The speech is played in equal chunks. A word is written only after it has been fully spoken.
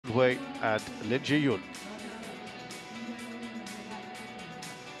Yin-Hui and Lin Ji-yun.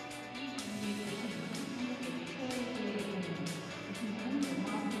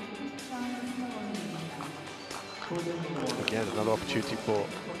 Again, another opportunity for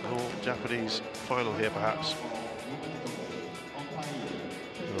an all-Japanese final here, perhaps.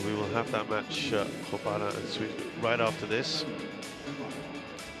 We will have that match, Hobara and Sweden, right after this.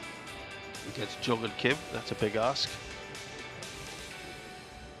 Against Jong and Kim, that's a big ask.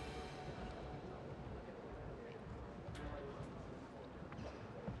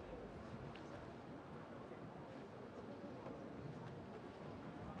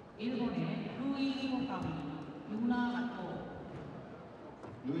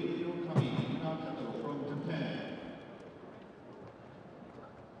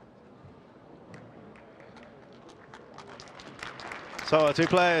 So our two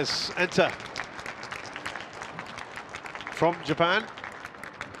players enter from Japan.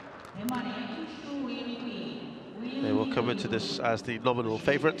 They will come into this as the nominal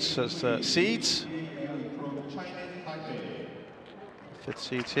favourites, as seeds. Fifth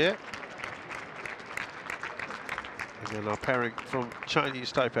seeds here. And then our pairing from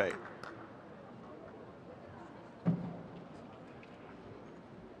Chinese Taipei.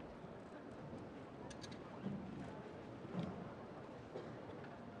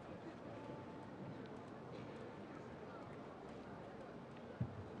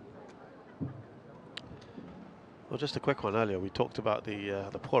 Well, just a quick one earlier. We talked about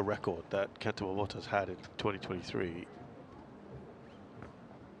the poor record that Kento Momota's had in 2023.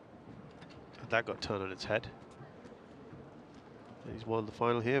 And that got turned on its head. And he's won the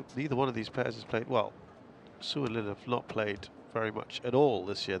final here. Neither one of these pairs has played well. Su and Lin have not played very much at all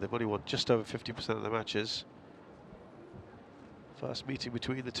this year. They've only won just over 50% of their matches. First meeting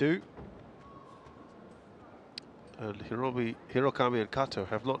between the two. And Hirokami and Kato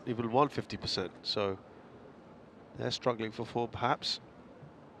have not even won 50%. So they're struggling for form, perhaps.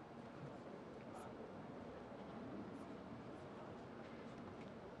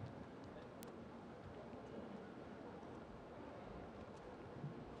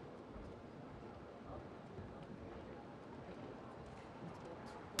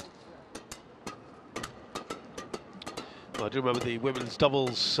 Well, I do remember the women's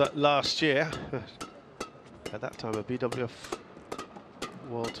doubles last year. At that time, a BWF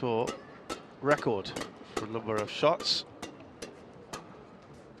World Tour record for a number of shots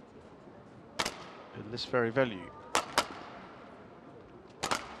in this very venue.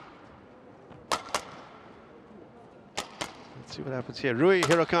 Let's see what happens here. Rui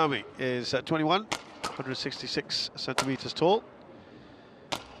Hirokami is 21, 166 centimeters tall,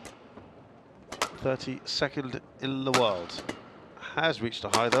 32nd in the world. Has reached a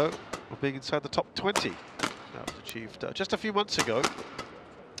high though of being inside the top 20. That was achieved just a few months ago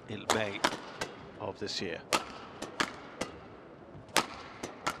in May of this year.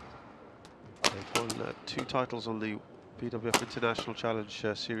 They've won 2 titles on the BWF International Challenge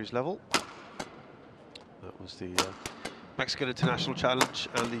Series level. That was the Mexican International Challenge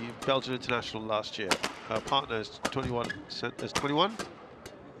and the Belgian International last year. Her partner is 21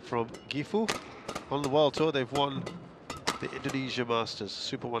 from Gifu. On the World Tour, they've won the Indonesia Masters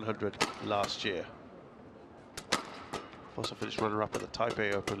Super 100 last year. Also finished runner-up at the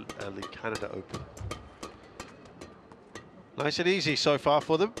Taipei Open and the Canada Open. Nice and easy so far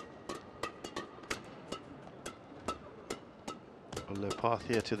for them. On their path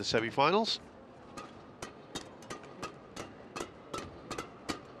here to the semi-finals.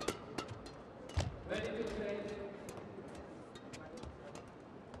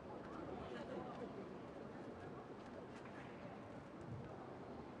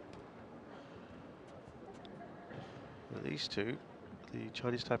 These two, the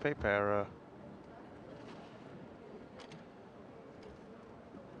Chinese Taipei pair,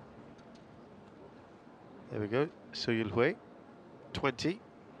 there we go, Su Yin-Hui, 20.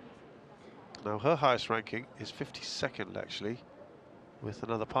 Now her highest ranking is 52nd actually, with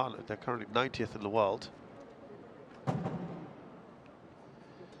another partner. They're currently 90th in the world. And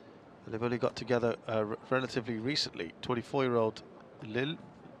they've only got together relatively recently. 24-year-old Lin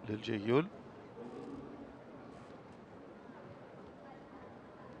Ji-yun.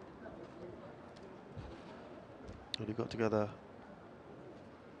 Only got together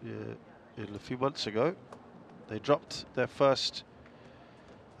a few months ago. They dropped their first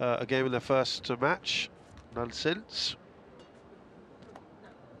a game in their first match, none since.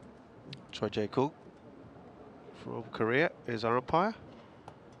 Choi Jae-kung from Korea is our umpire,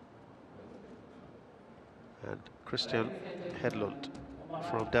 and Christian Hedlund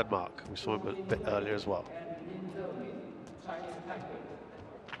from Denmark. We saw him a bit earlier as well.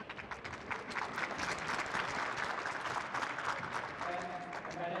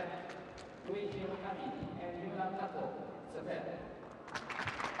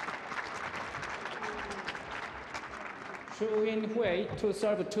 Yin-Hui to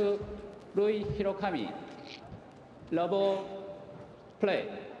serve to Hirokami. Level play.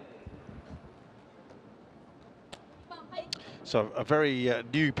 So a very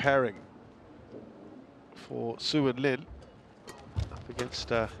new pairing for Su and Lin up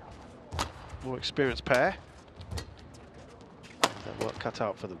against a more experienced pair. That work cut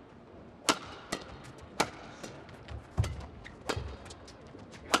out for them.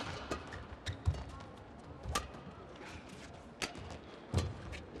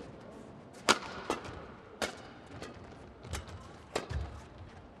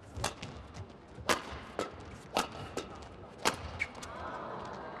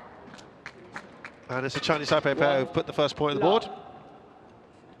 And it's a Chinese Taipei pair who put the first point on the board.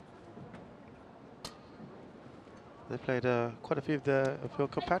 They played quite a few of your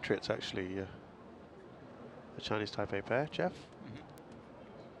compatriots, actually. The Chinese Taipei pair, Jeff.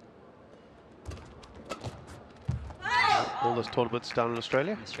 All those tournaments down in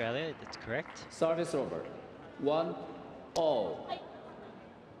Australia. Australia, that's correct. Service over. 1-all.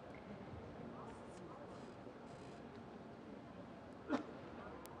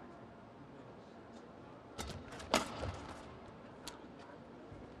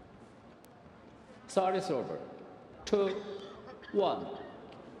 Service over. 2-1.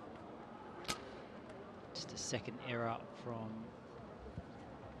 Just a second error from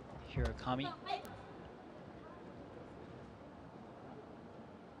Hirokami.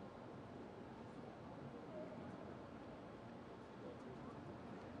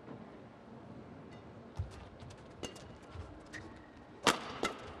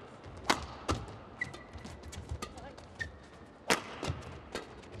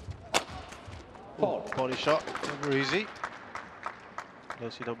 Body shot, never easy.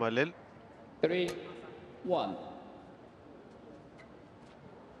 Nicely done by Lin. 3-1.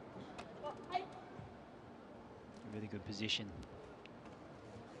 Really good position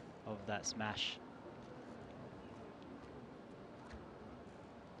of that smash.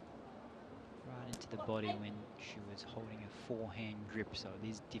 Right into the body when she was holding a forehand grip, so it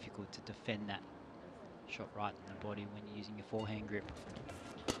is difficult to defend that shot right in the body when you're using a forehand grip.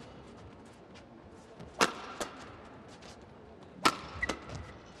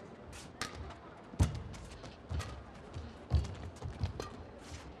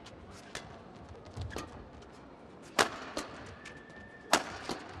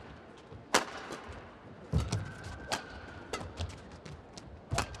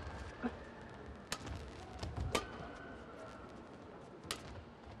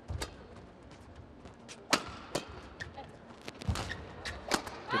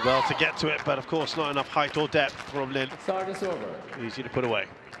 Did well to get to it, but of course not enough height or depth from Lin. Service over. Easy to put away.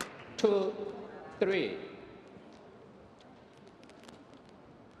 2-3.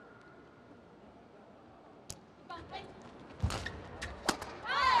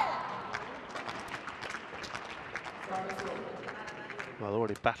 Well, they're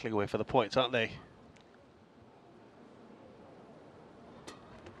already battling away for the points, aren't they?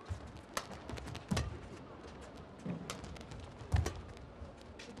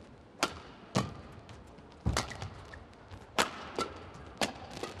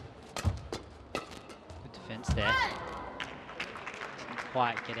 Good defense there. Didn't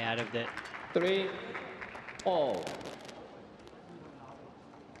quite get out of it. 3-all.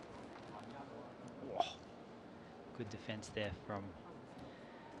 Good defense there from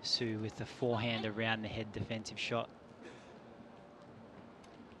Su with the forehand around the head defensive shot.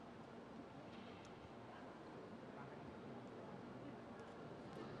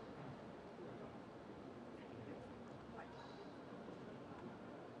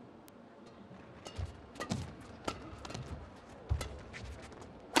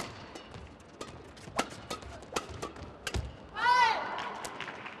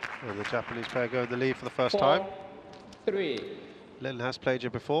 And the Japanese pair go in the lead for the first time. 4-3. Lin has played you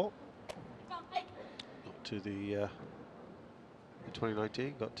before. Got to the in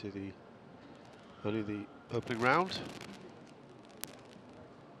 2019, got to the only the opening round.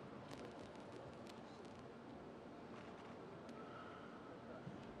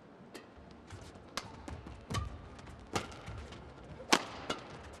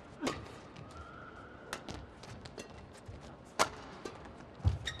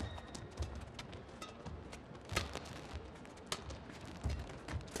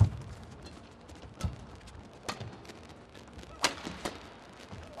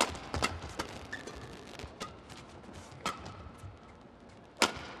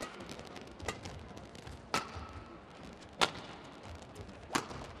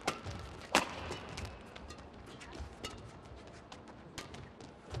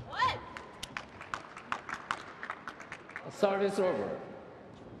 Service over.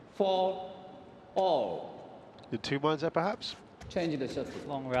 4-all. The 2 minds there, perhaps? Change the shuttle.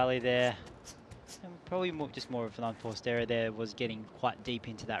 Long rally there. And probably just more of an unforced error there, was getting quite deep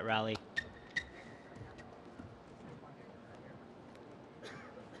into that rally.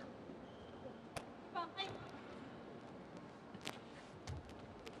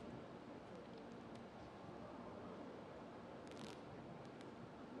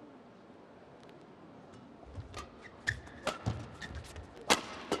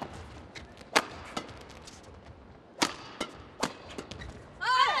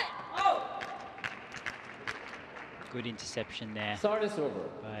 Good interception there Service over.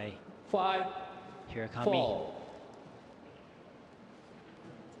 by 5-4. Hirokami.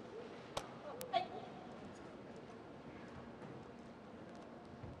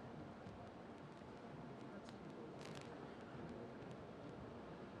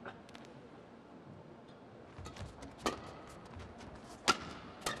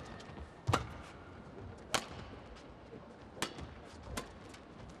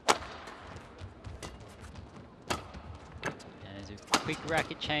 Quick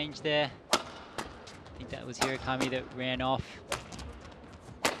racket change there. I think that was Hirokami that ran off.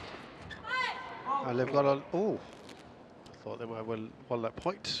 And they've got a... Oh, I thought they might have won that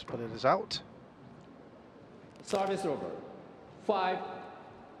point, but it is out. Service over.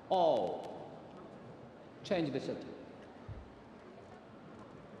 5-all. Change the shuttle.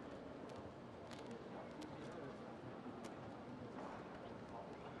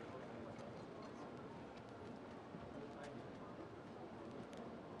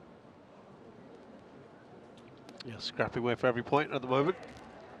 Yeah, scrapping away for every point at the moment.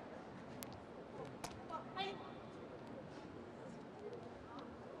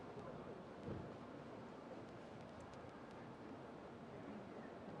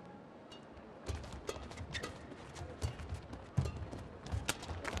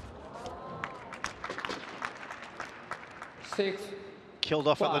 Killed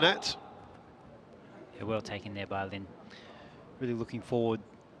off at the net. Yeah, well taken there by Lin. Really looking forward.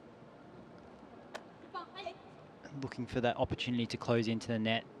 Looking for that opportunity to close into the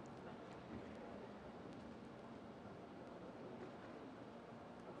net.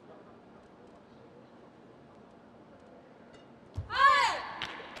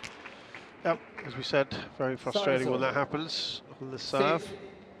 Yep, as we said, very frustrating when that happens on the serve.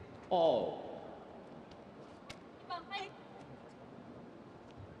 6-all.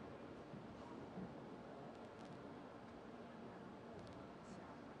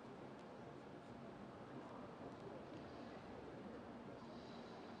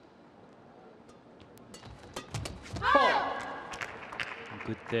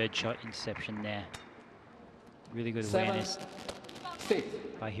 Good third shot interception there. Really good 7-6. awareness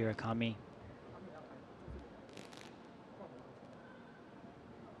by Hirokami.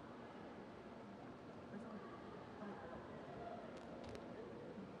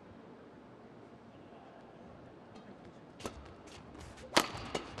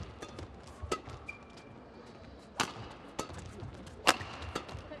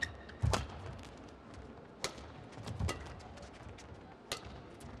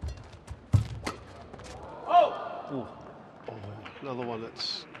 Oh, another one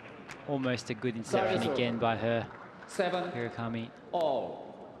that's almost a good interception again by her. 7 Hirokami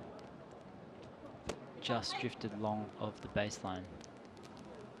all. just drifted long of the baseline.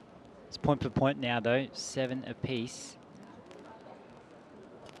 It's point per point now though, 7 apiece.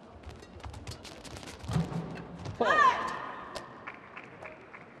 4.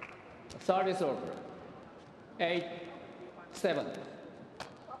 Service over. 8-7.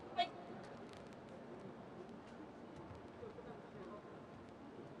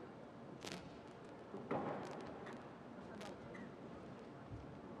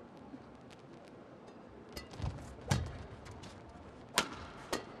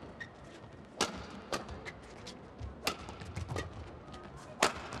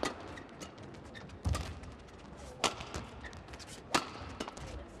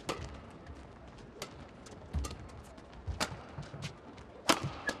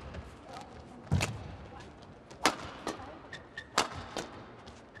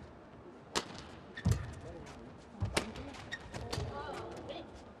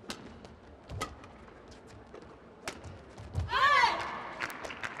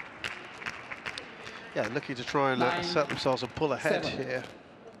 yeah, looking to try and 9, set themselves a pull ahead 7. here.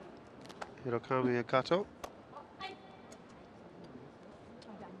 Hirokami and Kato.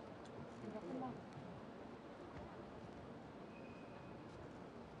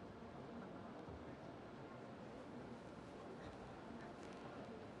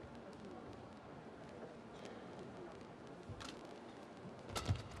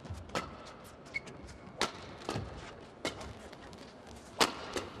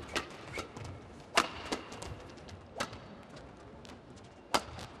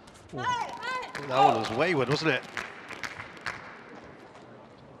 That one was wayward, wasn't it?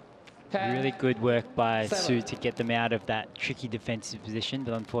 Really good work by Sue to get them out of that tricky defensive position,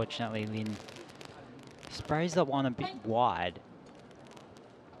 but unfortunately Lin sprays that one a bit wide.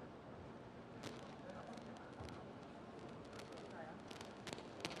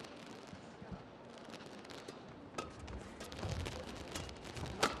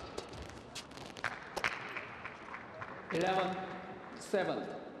 Seven.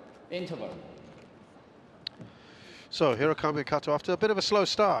 Interval. So Hirokami and Kato, after a bit of a slow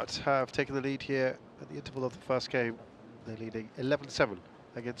start, have taken the lead here at the interval of the first game. They're leading 11-7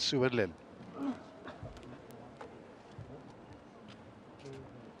 against Sue and Lin.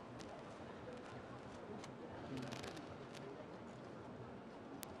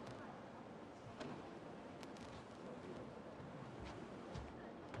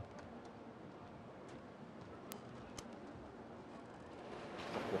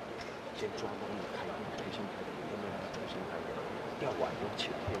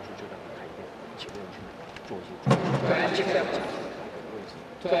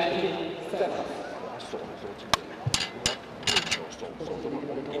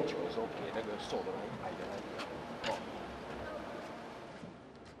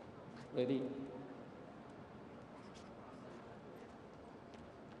 Ready.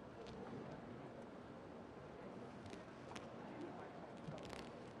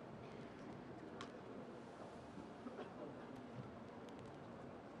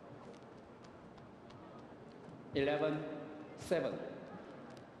 Seven.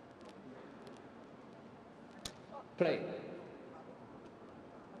 Play.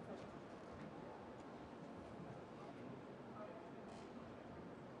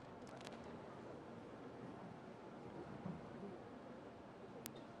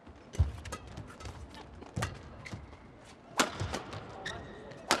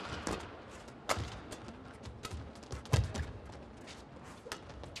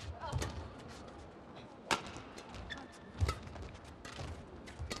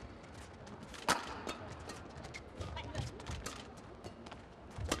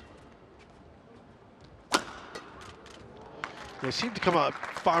 They seem to come out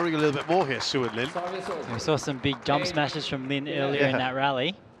firing a little bit more here, Sue and Lin. We saw some big jump smashes from Lin earlier in that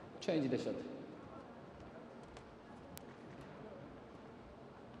rally. Change the shot.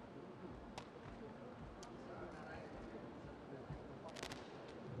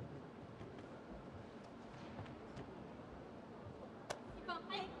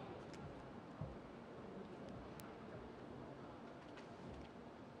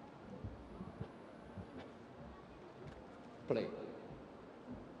 Play.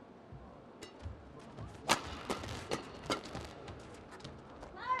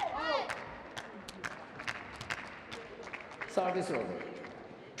 Service over.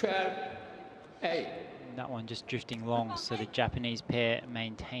 12-8. That one just drifting long, so the Japanese pair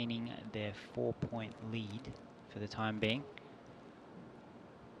maintaining their 4-point lead for the time being.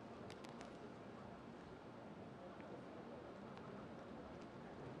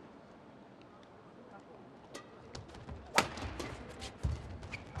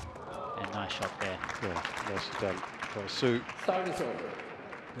 Nice shot there. Yeah, nicely done by Sue. Service over.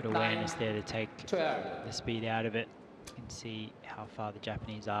 Good awareness there to take 12. the speed out of it. You can see how far the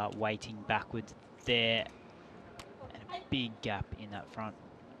Japanese are weighting backwards there. And a big gap in that front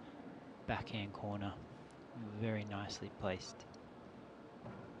backhand corner. Very nicely placed.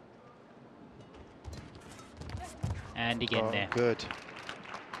 And again there. Good.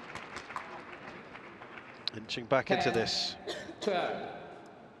 Inching back 10, into this. 12.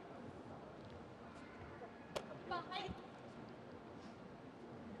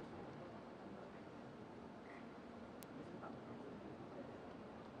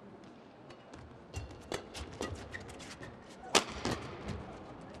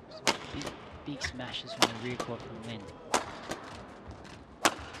 Big smashes from the rear court from Lin.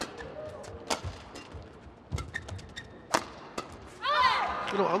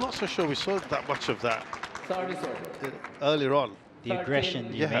 You know, I'm not so sure we saw that much of that earlier on. The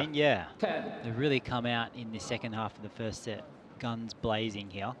aggression, you mean? Yeah. 10. They've really come out in the second half of the first set. Guns blazing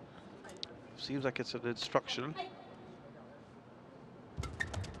here. Seems like it's an instruction.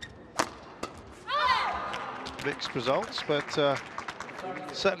 Mixed results, but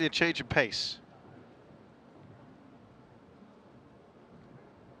certainly a change in pace.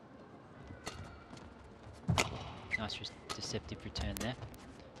 Nice deceptive return there.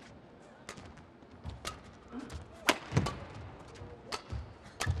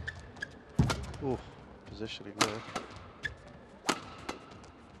 Ooh, positioning there.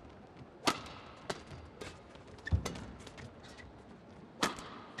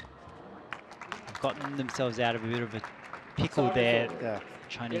 gotten themselves out of a bit of a pickle there. Yeah.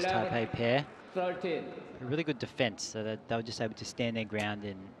 Chinese Taipei pair. 13. A really good defense, so that they were just able to stand their ground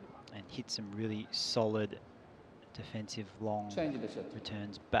and hit some really solid defensive long Change the shot.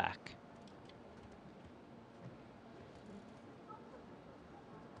 returns back.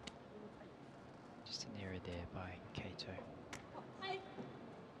 Just an error there by Kato.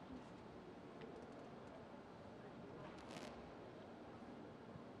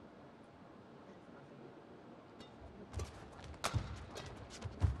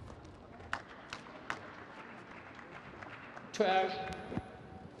 Twelve,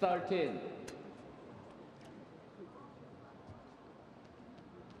 13.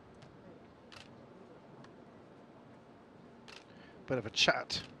 Bit of a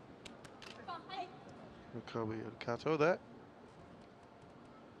chat. Hirokami and Kato there.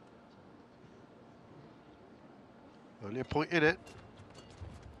 Only a point in it.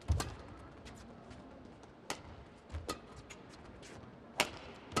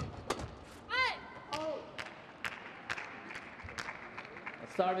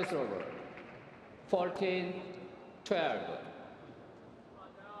 Service over. 14, 12.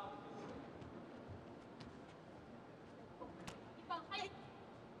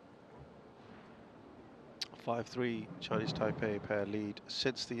 5-3 Chinese Taipei pair lead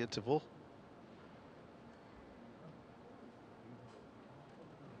since the interval.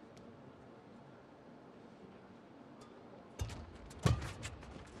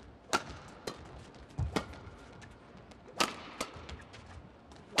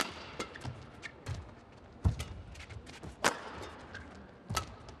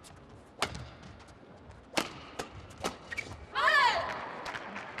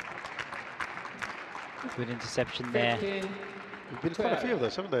 Good interception there. 15, There've been quite a few of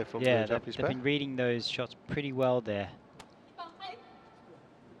those, haven't they, from Yeah, the Japanese they've pair? been reading those shots pretty well there. I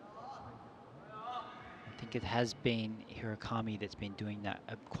think it has been Hirokami that's been doing that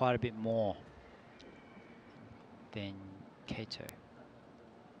quite a bit more than Kato.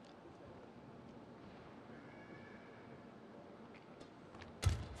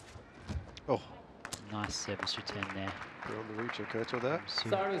 Oh, Nice service return there. they're on the reach of Kato there.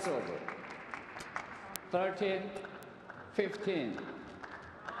 service over. 13, 15.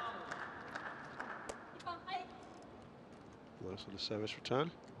 Nice on the service return.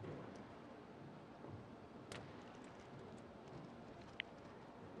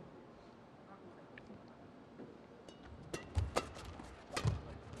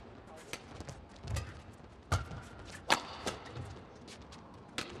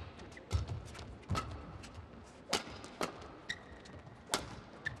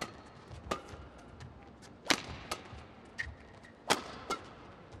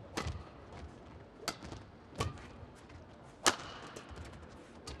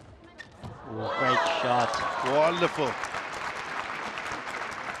 Great shot. Wonderful.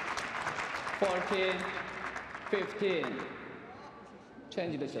 14, 15.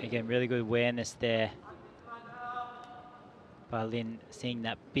 Change the shot. Again, really good awareness there by Lin, seeing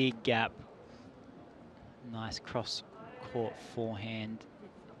that big gap. Nice cross-court forehand.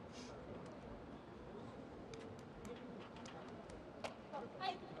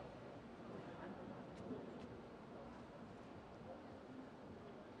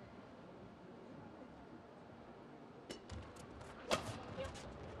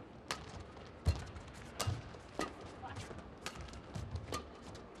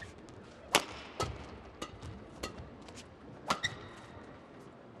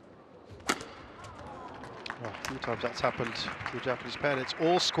 A few times that's happened to the Japanese pair. It's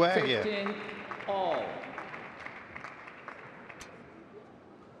all square here. 15, all.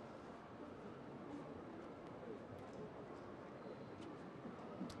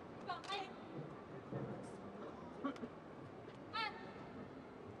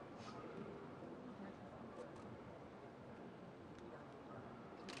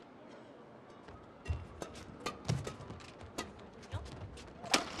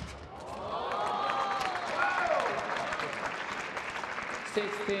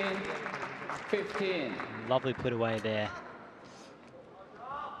 Sixteen, 15. Lovely put away there.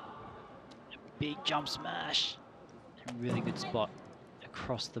 Big jump smash. And really good spot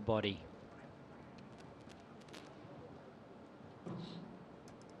across the body.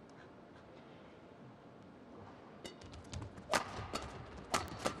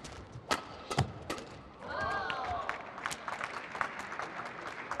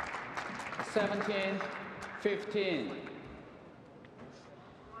 Seventeen, 15.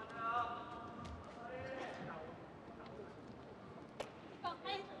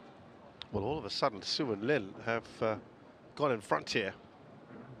 Well, all of a sudden, Su and Lin have gone in front here.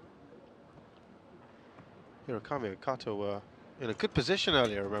 Hirokami and Kato were in a good position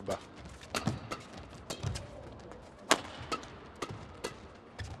earlier, remember.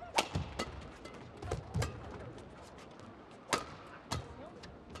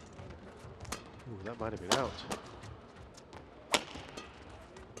 Ooh, that might have been out.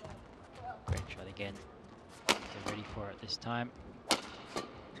 Great shot again. They're ready for it this time.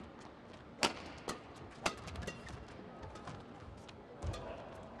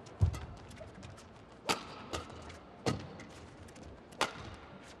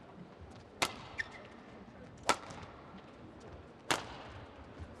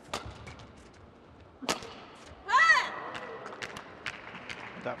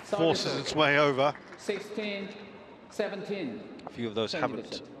 That forces its way over. 16, 17. A few of those Change haven't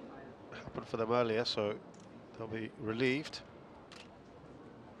the set. happened for them earlier, so they'll be relieved.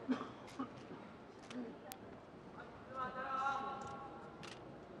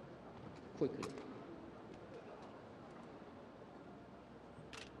 Quickly.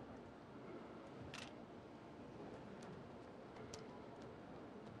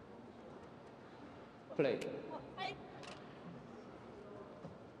 Play.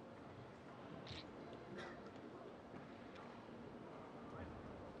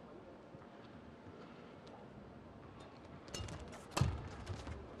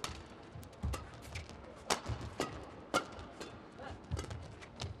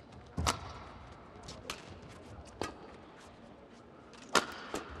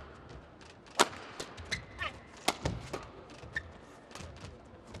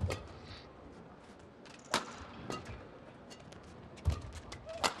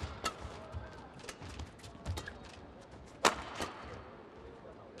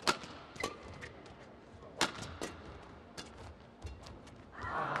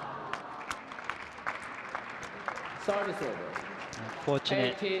 Service over.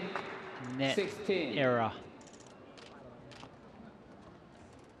 Unfortunate 18, net 16. error.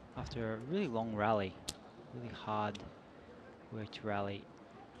 After a really long rally, really hard worked rally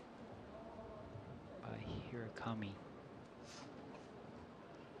by Hirokami.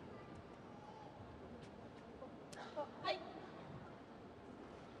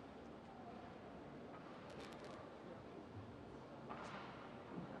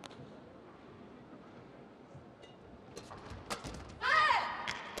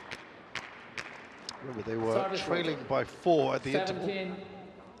 Remember, they were Service trailing over. by 4 at the 17, interval.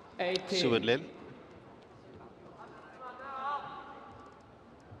 18. Sudirman.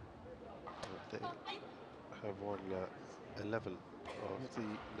 They have won 11 of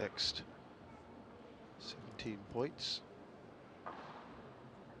the next 17 points.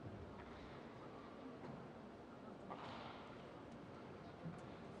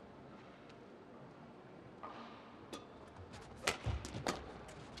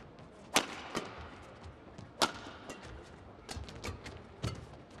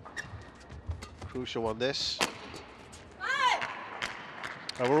 Crucial on this.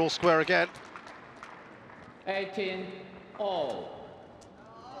 And we're all square again. 18, all.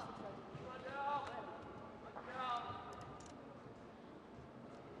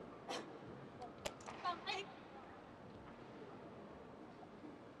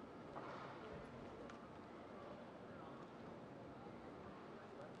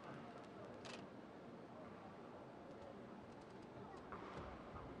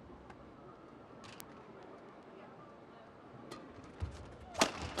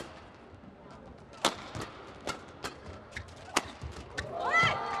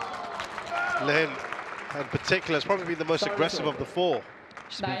 Lin, in particular, has probably been the most aggressive of the 4.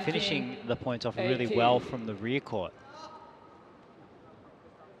 She's been 19, finishing the points off really 18. well from the rear court.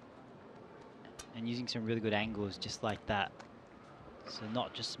 And using some really good angles just like that. So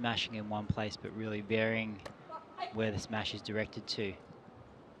not just smashing in one place, but really varying where the smash is directed to.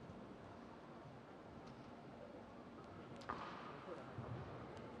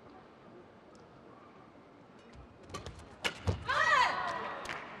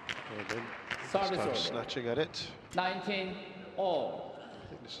 Service Start over. snatching at it. 19, all. I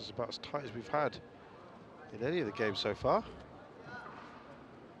think this is about as tight as we've had in any of the games so far.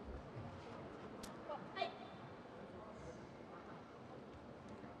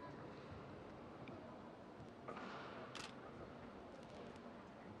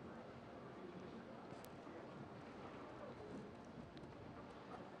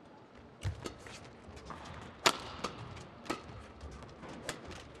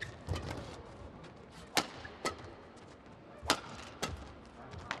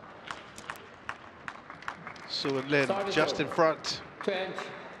 Su and Lin Service just over. in front. 20,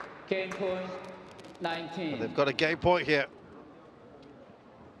 game point, 19. They've got a game point here.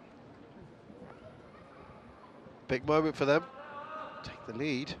 big moment for them. Take the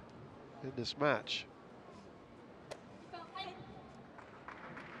lead in this match.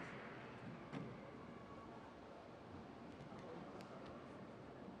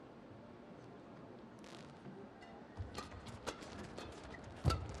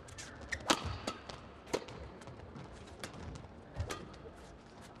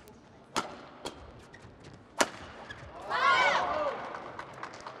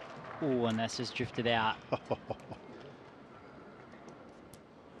 Oh, and that's just drifted out.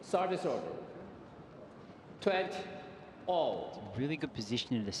 Service order. 20 all. Really good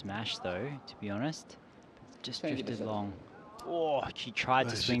position to smash, though, to be honest. Just 20%. drifted long. Oh, she tried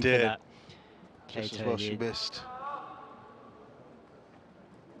to She swing for did. that. Just as Kato well she did. missed.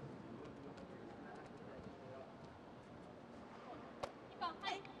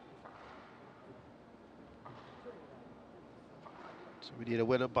 So we need a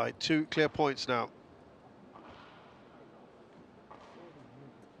winner by 2 clear points now.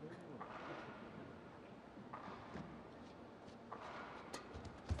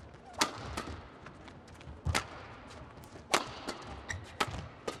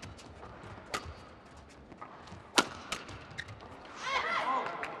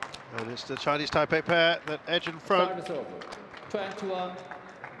 And it's the Chinese Taipei pair that edge in front. Service order. 21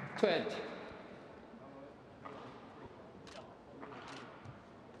 20.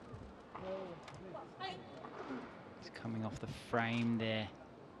 It's coming off the frame there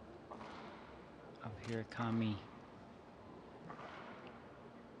of Hirokami.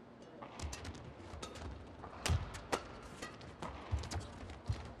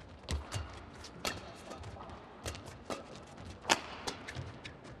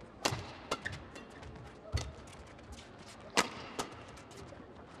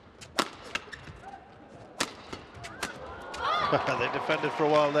 They defended for a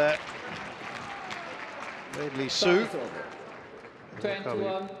while there. Mainly Su. Service order.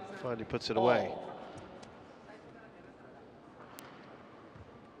 21 Finally puts it away. all.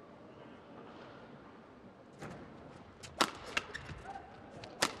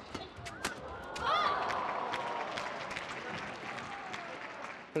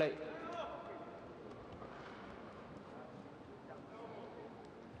 Play.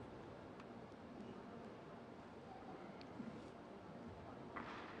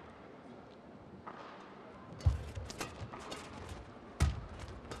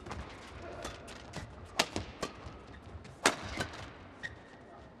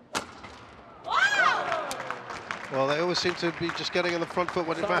 Well, they always seem to be just getting on the front foot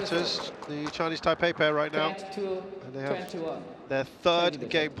when it matters. The Chinese Taipei pair right now. 22 And they have 21. their third 20%.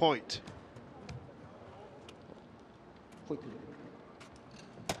 game point. Quickly.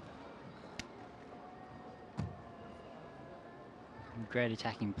 Great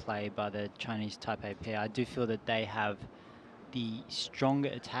attacking play by the Chinese Taipei pair. I do feel that they have the stronger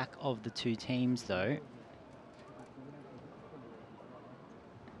attack of the two teams, though.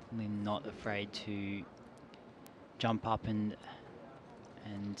 They're not afraid to jump up and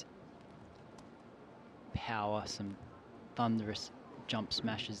power some thunderous jump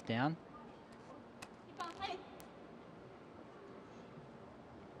smashes down.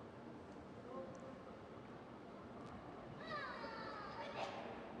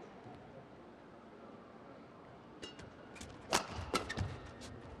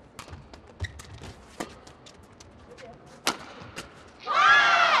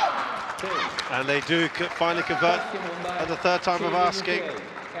 And they do finally convert at the third time of asking.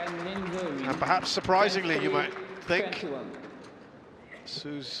 And perhaps surprisingly, you might think,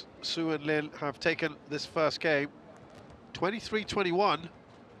 Su and Lin have taken this first game 23-21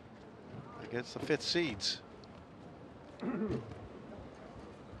 against the 5th seeds.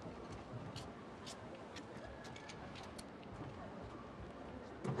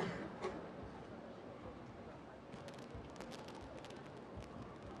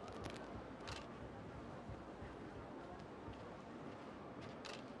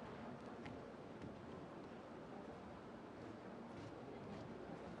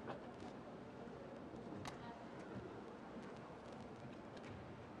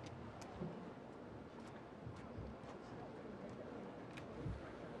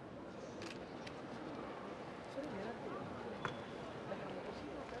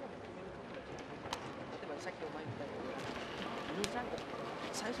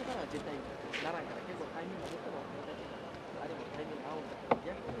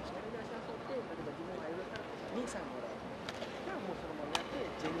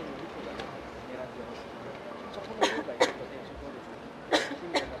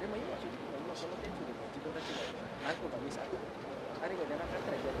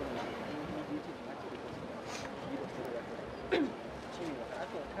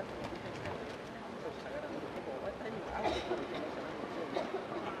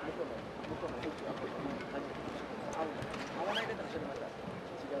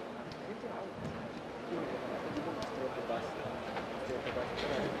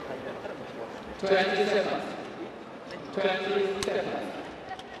 27. 27.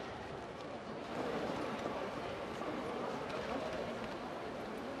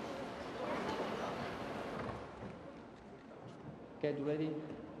 Get ready,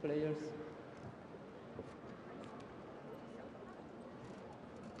 players.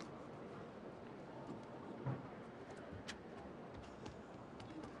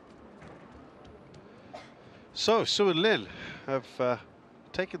 So, Su and Lin have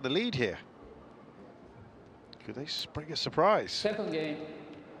taken the lead here. Could they bring a surprise? Second game,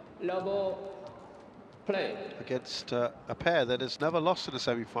 level play. Against a pair that has never lost in a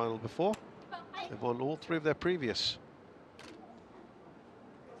semi-final before. They've won all three of their previous.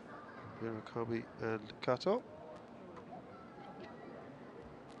 Hirokami and Kato.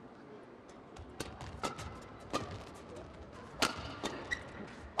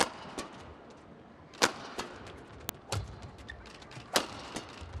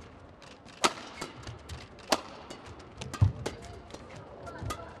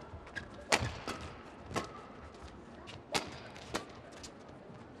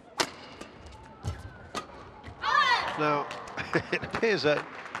 Now, it appears that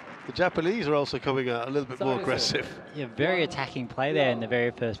the Japanese are also coming out a little bit more aggressive. Yeah, very attacking play there in the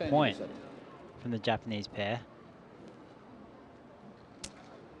very first point from the Japanese pair.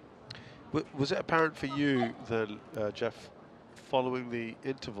 Was it apparent for you then, Jeff, following the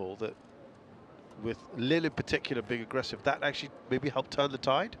interval, that with Lin in particular being aggressive, that actually maybe helped turn the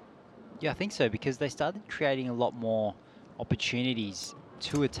tide? Yeah, I think so, because they started creating a lot more opportunities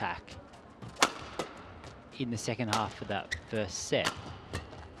to attack in the second half of that first set.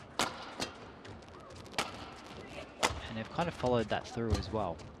 And they've kind of followed that through as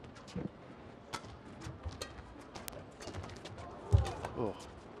well. Oh,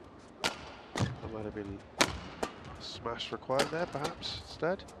 that might have been a smash required there, perhaps,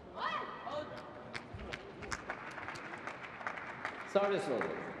 instead. Service over.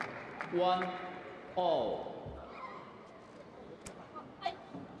 1-all.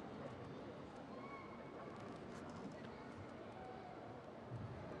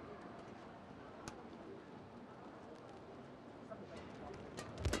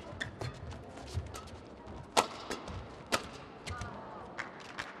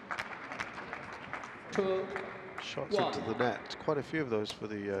 Shots into the net, quite a few of those for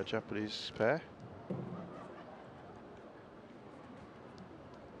the Japanese pair.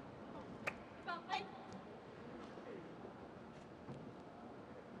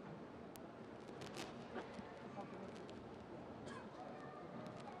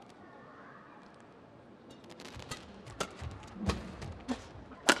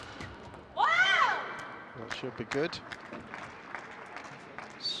 That should be good.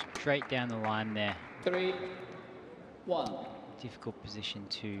 Straight down the line there. 3-1. Difficult position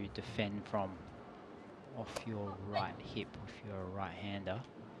to defend from off your right hip if you're a right-hander.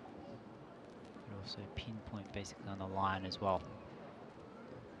 But also pinpoint basically on the line as well.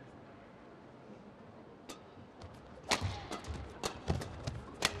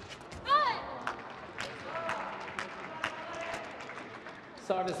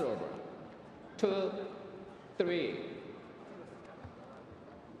 Service over. 2-3.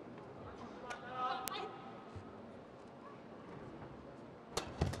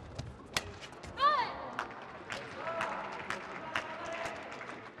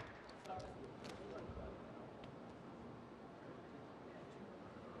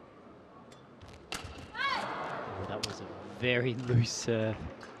 That was a very loose serve.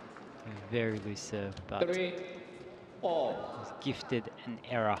 A very loose serve, but 3-all. was gifted an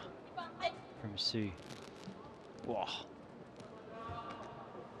error from Su. Wow.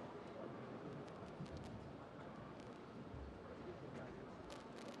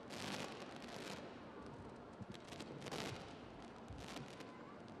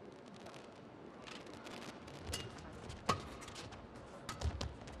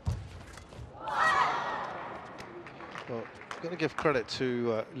 Well, I've got to give credit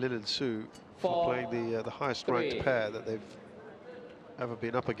to Lin and Su for playing the highest ranked pair that they've ever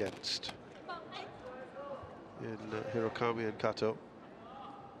been up against in Hirokami and Kato.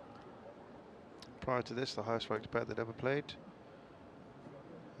 Prior to this, the highest ranked pair they'd ever played,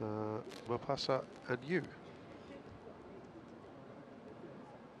 Mopasa and Yu.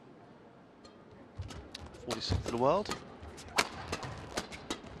 '46th in the world.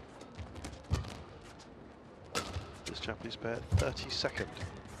 This Japanese pair, 32nd.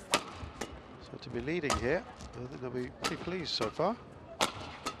 So to be leading here, I think they'll be pretty pleased so far.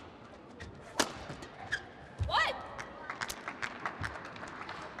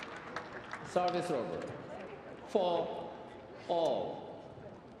 Service over. 4-all.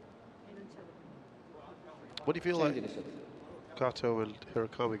 What do you feel Change like the shot. Kato and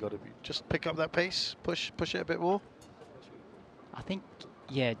Hirokami got to be? Just pick up that pace, push it a bit more? I think,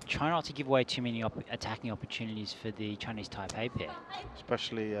 yeah, try not to give away too many attacking opportunities for the Chinese Taipei pair.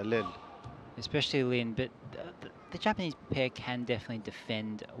 Especially Lin. Especially Lin, but the Japanese pair can definitely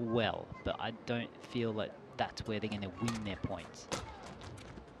defend well, but I don't feel like that's where they're going to win their points.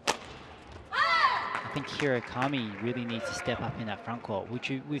 I think Hirokami really needs to step up in that front court,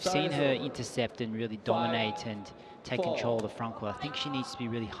 which we've seen her intercept and really dominate and take control of the front court. I think she needs to be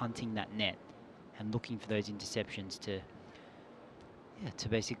really hunting that net and looking for those interceptions to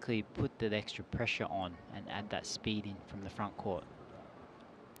basically put that extra pressure on and add that speed in from the front court.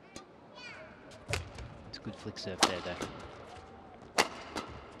 It's a good flick serve there, though.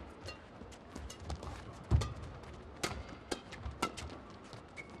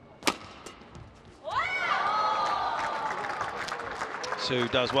 Sue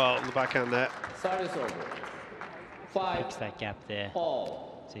does well on the backhand there. Service over. 5. Fix that gap there.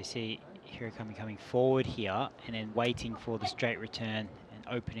 All. So you see Hirokami coming forward here and then waiting for the straight return and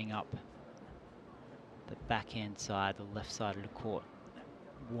opening up the backhand side, the left side of the court.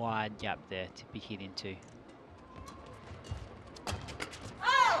 Wide gap there to be hit into.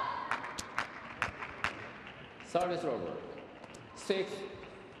 Service over. 6,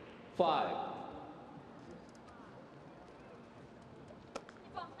 5.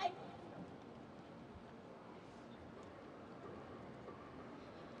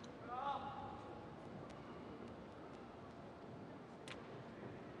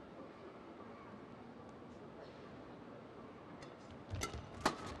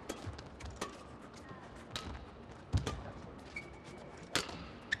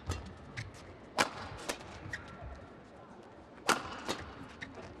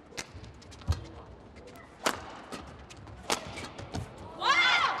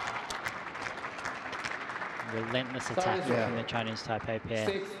 Relentless attack from the Chinese Taipei pair.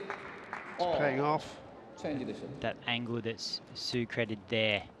 6, all. Paying off. Change the shot. That angle that Sue created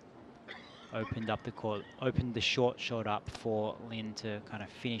there opened up the court, opened the short shot up for Lin to kind of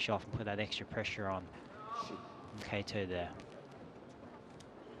finish off and put that extra pressure on Kato there.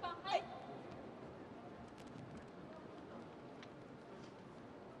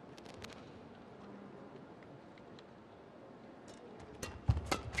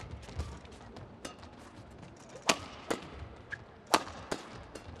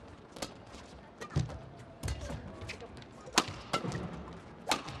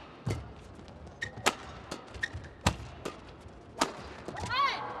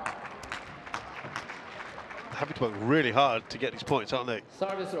 Having to work really hard to get these points, aren't they?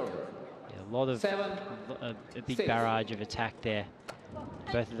 Service over. Yeah, a lot of 7, a big 6. barrage of attack there.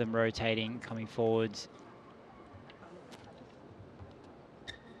 Both of them rotating, coming forwards.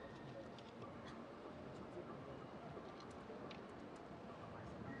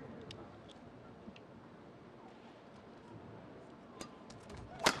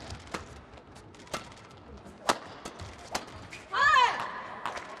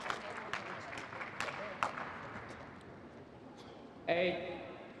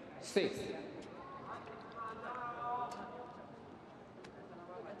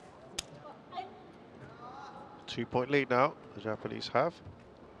 Two-point lead now, the Japanese have.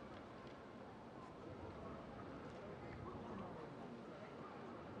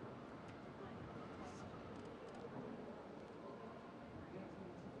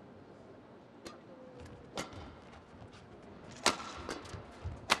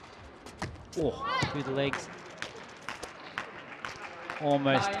 Oh, through the legs.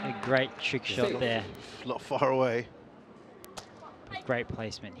 Almost a great trick shot there. A lot far away. Great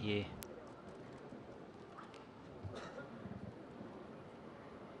placement here.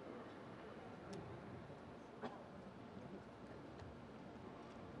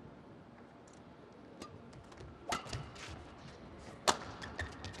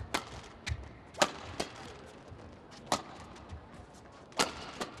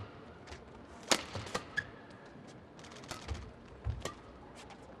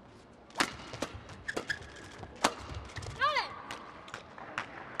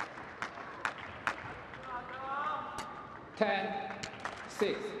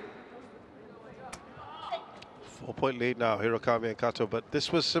 Four-point lead now, Hirokami and Kato, but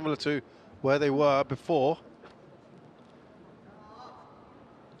this was similar to where they were before.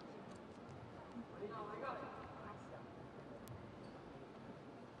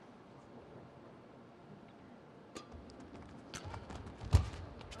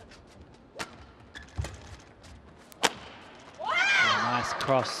 Nice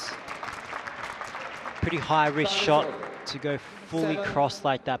cross. Pretty high risk shot to go fully 7, cross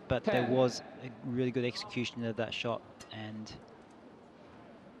like that, but there 10. was a really good execution of that shot, and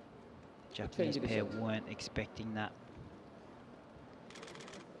Japanese Change the pair shot. weren't expecting that.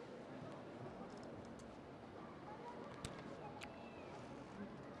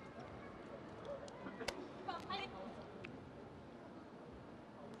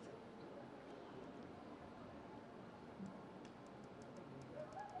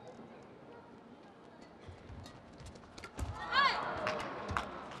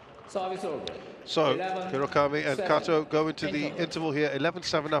 Service over. So 11, Hirokami and 7. Kato go into the Interval. interval here,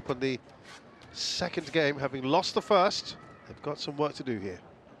 11-7 up on the second game, having lost the first. They've got some work to do here.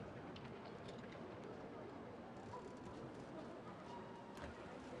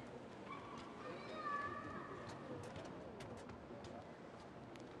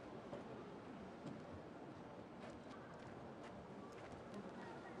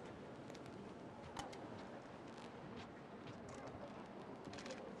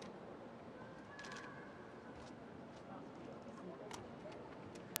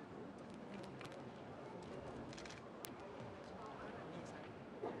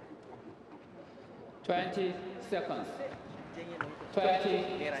 Twenty seconds.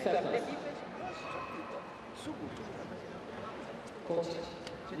 20 seconds. Coach,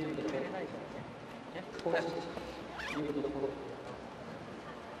 leave the pen. Coach, leave the pen.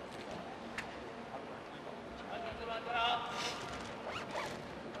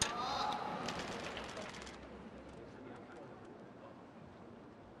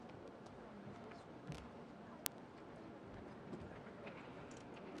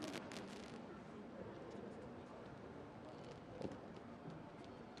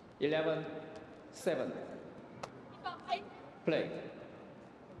 Eleven, 7. Play.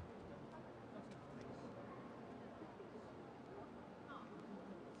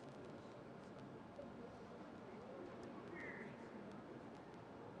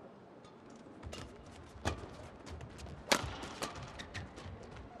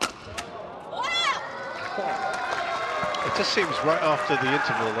 It just seems right after the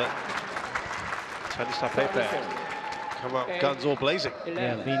interval that Chinese Taipei pair come out guns all blazing.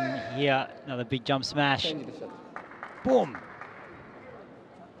 Yeah, Lin here, another big jump smash. Change the shot. Boom!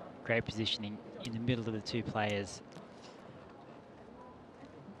 Great positioning in the middle of the two players.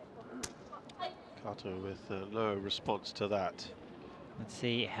 Kato with no response to that. Let's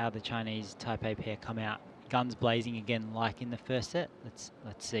see how the Chinese Taipei pair come out. Guns blazing again, like in the first set. Let's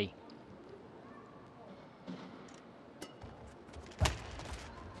see.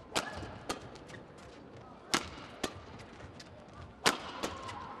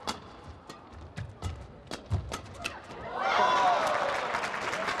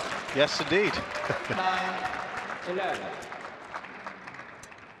 Yes, indeed. 9, 11.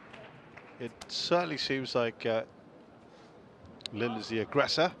 It certainly seems like Lin is the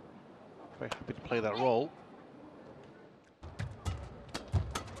aggressor. Very happy to play that role.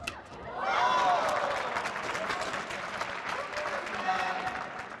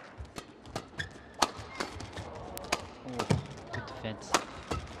 Oh, good defense.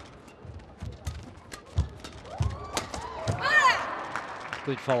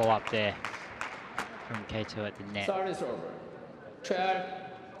 Good follow-up there from Kato at the net. Service over. 12,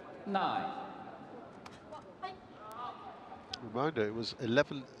 9. Reminder, it was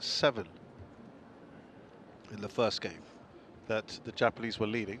 11-7 in the first game that the Japanese were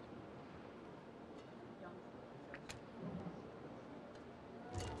leading.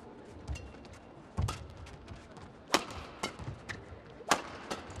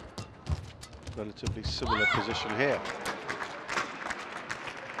 Relatively similar position here.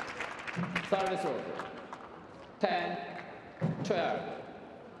 Service over. 10, 12.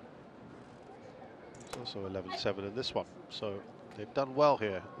 It's also 11-7 in this one, so they've done well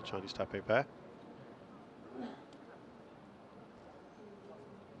here, the Chinese Taipei pair.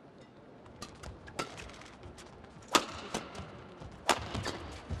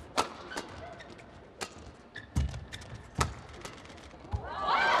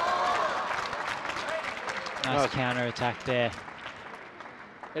 Nice counter attack there.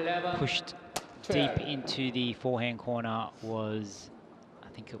 11, Pushed 12. deep into the forehand corner was, I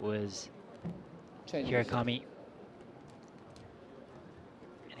think it was Change the shot. Hirokami.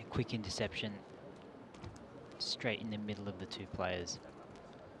 And a quick interception straight in the middle of the two players.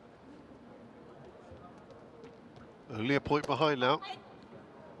 Only a point behind now.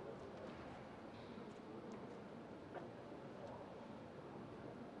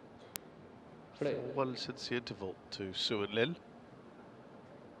 Play. 1 since the interval to Su and Lin.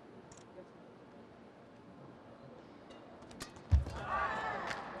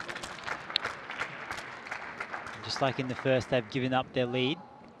 Just just like in the first, they've given up their lead.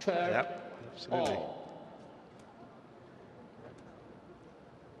 12 Yep, absolutely. all.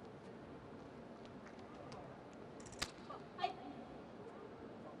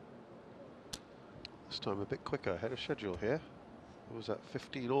 This time a bit quicker, ahead of schedule here. What was that,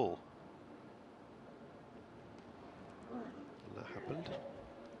 15 all? And that happened.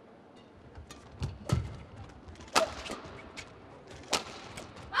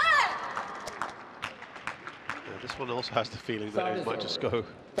 Yeah, this one also has the feeling that it might just go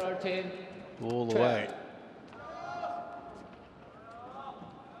 13 all the 12. way.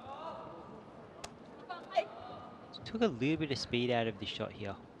 Took a little bit of speed out of the shot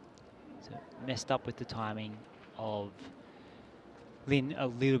here. So messed up with the timing of Lin a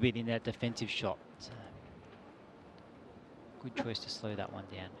little bit in that defensive shot. So good choice to slow that one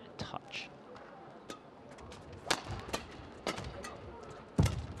down a touch.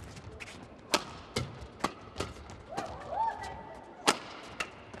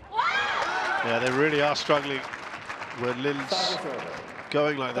 Yeah, they really are struggling when Lin's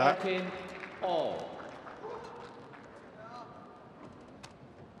going like that. 13 all.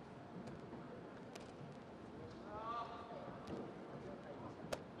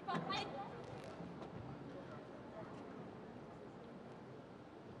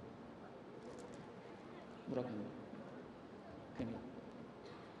 Murakami, can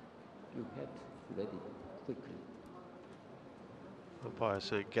you head ready quickly? Umpire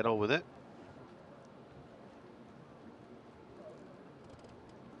saying get on with it.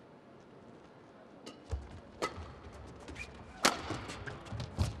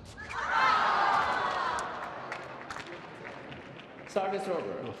 Service over.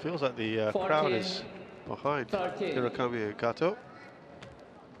 Well, it feels like the 14, crowd is behind 13. Hirokami and Kato.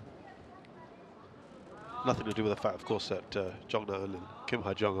 Nothing to do with the fact, of course, that Jongna and Kim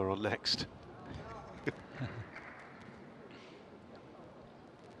Ha-jung are on next.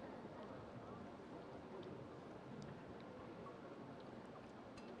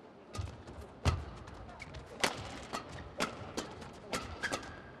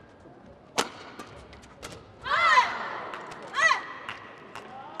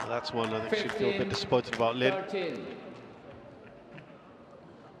 Well, that's one I think she'd feel a bit disappointed about Lin. 13.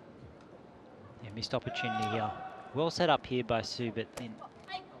 Yeah, missed opportunity here. Well set up here by Sue, but then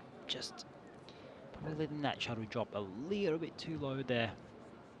just probably letting that shuttle drop a little bit too low there.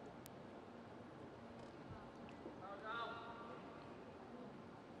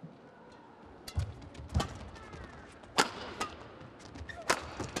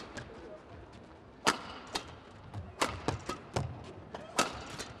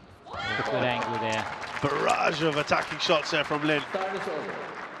 Good angle there. Barrage of attacking shots there from Lin. Service over.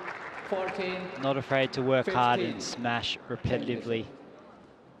 14. Not afraid to work hard 15. and smash repetitively.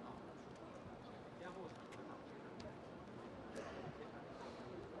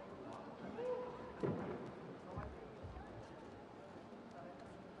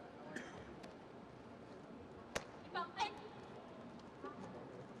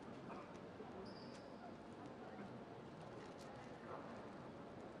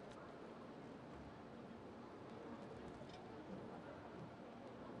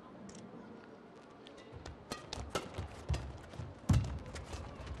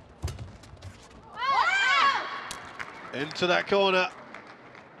 Into that corner.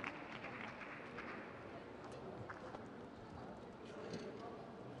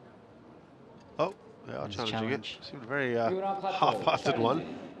 Oh, they are There's challenging challenge. it. Seemed a very Kato half-hearted one.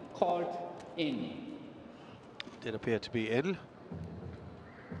 challenging. Called in. Did appear to be in.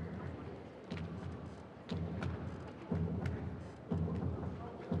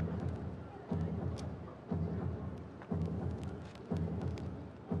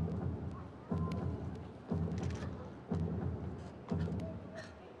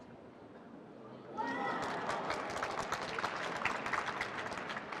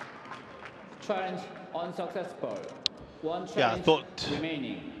 Challenge unsuccessful. One challenge Yeah, I thought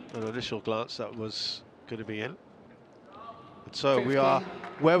remaining. on an initial glance that was going to be in. And so we are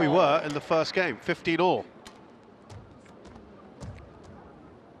where we were in the first game, 15 all.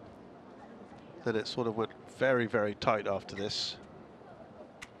 Then it sort of went very, very tight after this.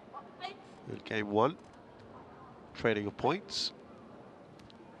 In game one, trading of points.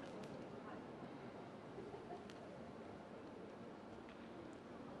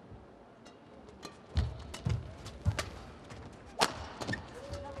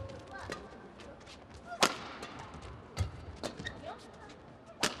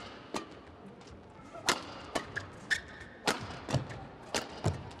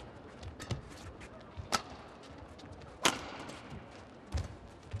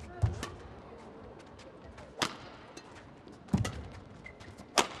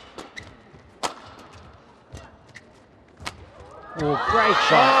 Oh, great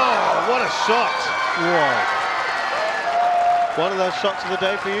shot. Oh, what a shot. Whoa. One of those shots of the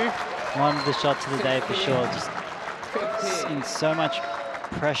day for you? One of the shots of the day for sure. Just in so much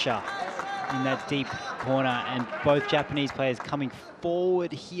pressure in that deep corner, and both Japanese players coming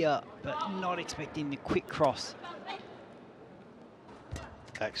forward here, but not expecting the quick cross.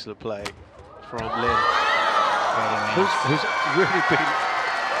 Excellent play from Lin, who's really been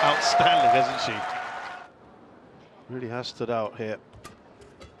outstanding, hasn't she? Really has stood out here.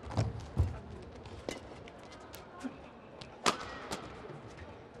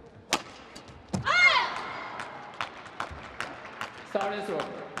 Service row,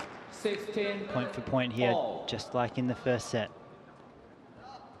 16. Point for point here, just like in the first set.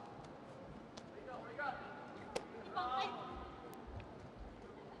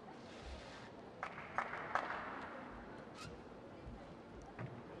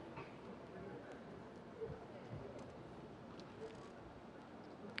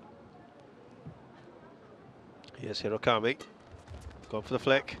 Here's Hirokami, gone for the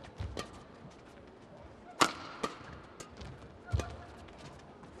flick.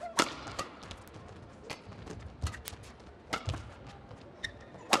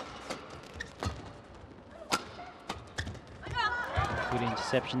 Good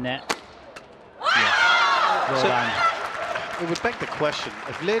interception there. Yes, well done. It would beg the question,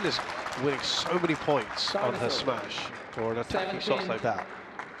 if Lin is winning so many points on her smash or an attacking shots like that,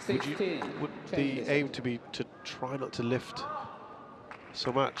 would the aim to be to try not to lift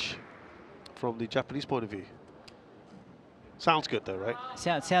so much from the Japanese point of view? Sounds good though, right?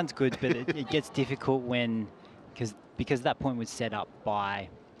 Sounds good, but it gets difficult when, because that point was set up by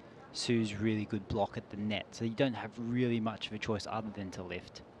Su's really good block at the net, so you don't have really much of a choice other than to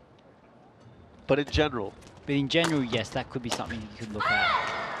lift. But in general? But in general, yes, that could be something you could look at.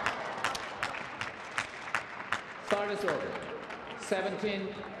 Service row, 17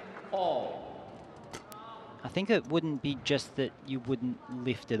 all. I think it wouldn't be just that you wouldn't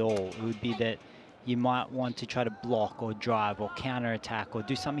lift at all. It would be that you might want to try to block or drive or counter attack or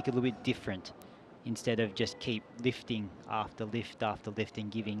do something a little bit different instead of just keep lifting after lift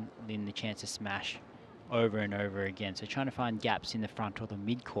and giving Lin the chance to smash over and over again. So trying to find gaps in the front or the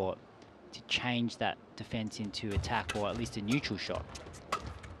mid-court to change that defense into attack or at least a neutral shot.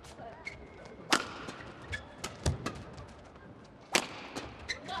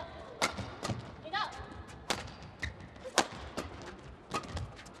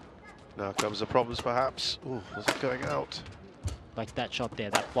 Now comes the problems perhaps. Ooh, was it going out? Like that shot there,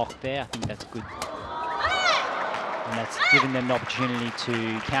 that block there, I think that's good. And that's giving them the opportunity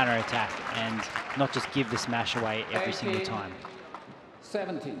to counter-attack and not just give the smash away every single time.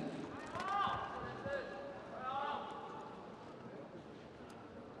 17.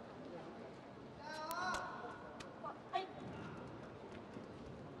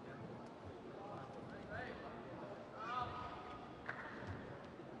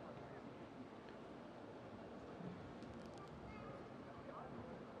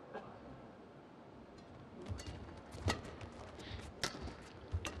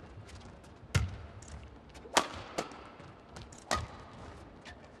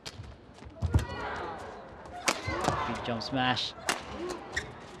 Jump smash.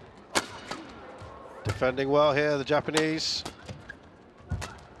 Defending well here, the Japanese.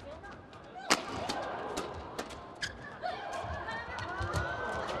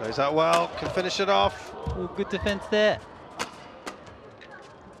 Plays that well, can finish it off. Ooh, good defense there.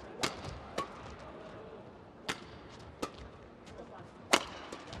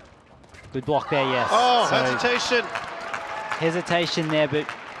 Good block there, yes. Oh, so hesitation. Hesitation there, but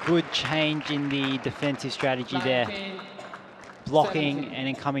good change in the defensive strategy there. Blocking and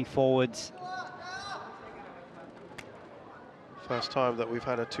then coming forwards. First time that we've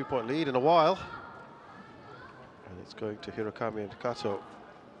had a 2-point lead in a while. And it's going to Hirokami and Kato.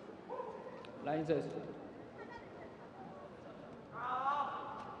 Line says.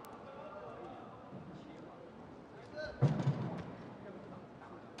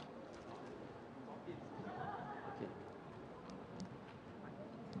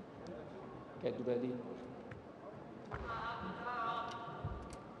 Get ready.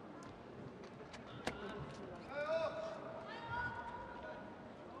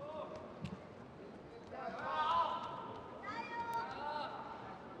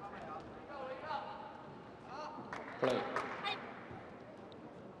 Play.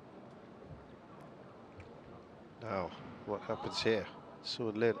 Now, what happens here? Su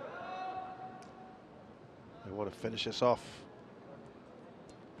and Lin. They want to finish this off.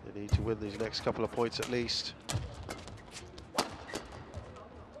 They need to win these next couple of points at least.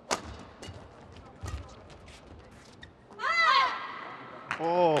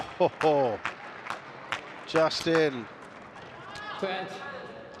 Oh, ho, ho. Just in. 20,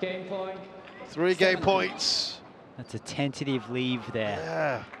 game point. 3 game 17. points. That's a tentative leave there.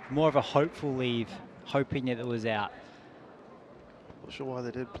 Yeah. More of a hopeful leave, hoping that it was out. Not sure why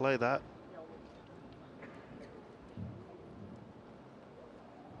they didn't play that.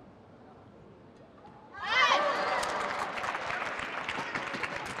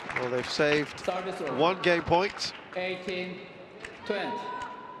 Well, they've saved Service over. 1 game point. 18, 20.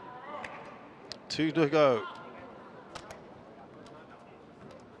 2 to go.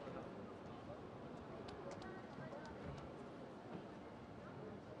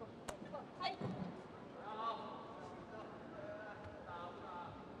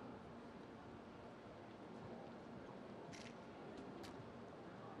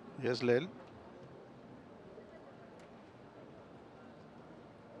 Here's Lin.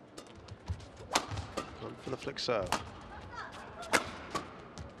 Going for the flick serve.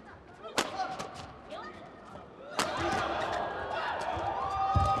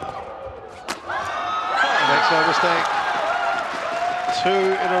 Makes no mistake. 2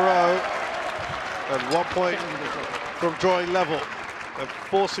 in a row and 1 point from drawing level and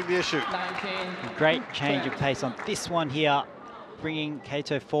forcing the issue. 19. Great change of pace on this one here, bringing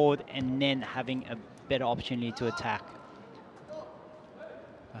Kato forward and then having a better opportunity to attack.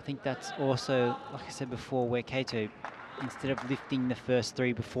 I think that's also, like I said before, where Kato, instead of lifting the first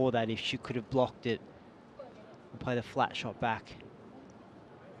 3 before that, if she could have blocked it, and play the flat shot back.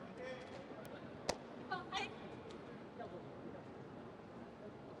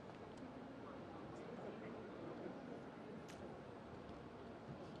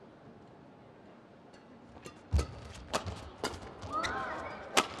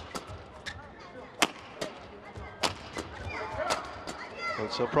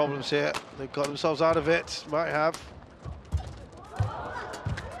 So problems here. They've got themselves out of it. Might have.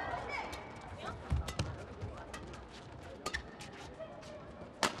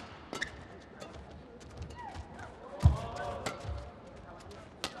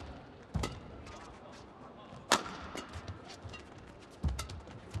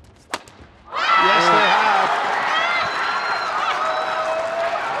 Yes, they have.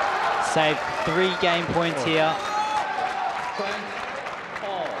 Saved 3 game points here. 20,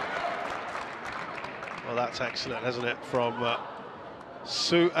 all. Well, that's excellent, isn't it, from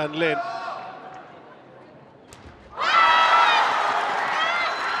Su and Lin.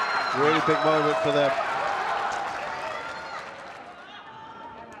 Really big moment for them.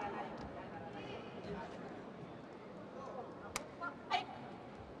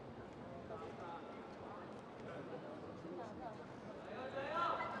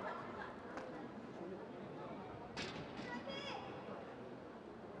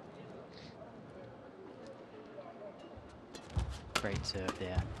 Great serve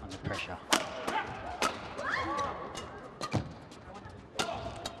there under pressure.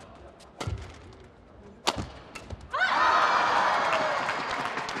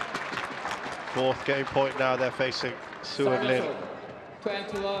 Fourth game point now they're facing Su and Lin.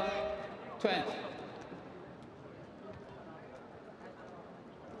 21, 20.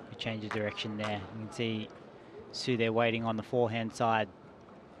 We change of direction there. You can see Su there waiting on the forehand side.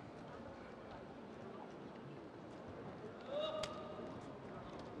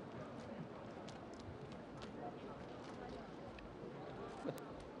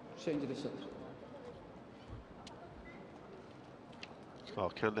 Change the shot. Oh,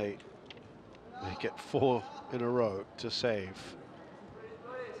 can they get 4 in a row to save?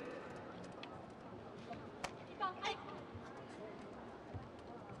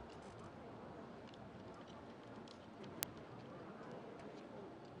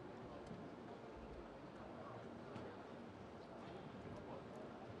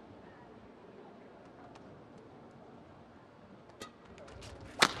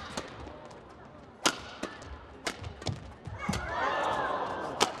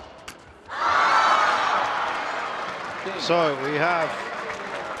 So we have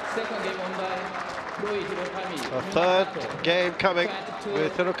Second game on by Hirokami. a third game coming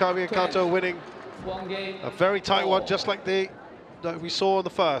with Hirokami and Kato winning 1 game. a very tight one, just like that we saw in the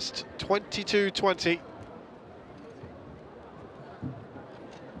first, 22-20.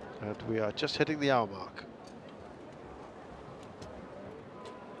 And we are just hitting the hour mark.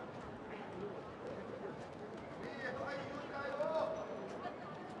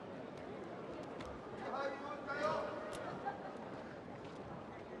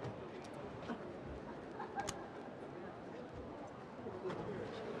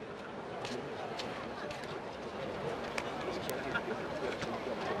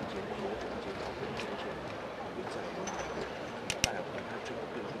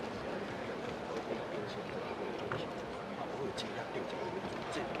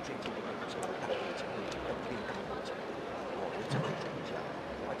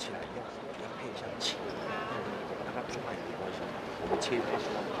 切他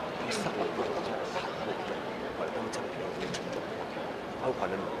说一上来就这样坦露的，他们这个表现出来，他可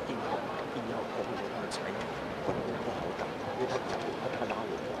能硬要攻击他的才艺，可能不好打，因为他讲他拉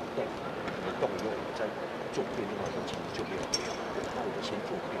我动，我动以后我在做变化的时候就没有变，那我先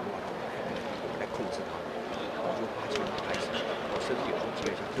做变化，来控制他，我就把前开始，我身体有时候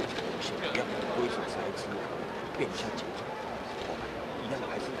接一下对起东西，一样挥手才知变一下节奏，一样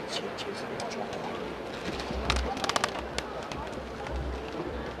还是前身要抓快一点。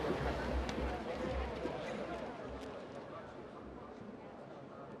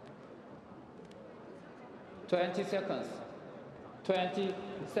 20 seconds. 20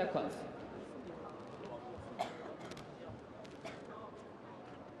 seconds.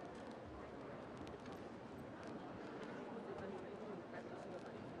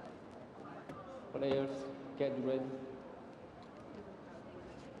 Players, get ready.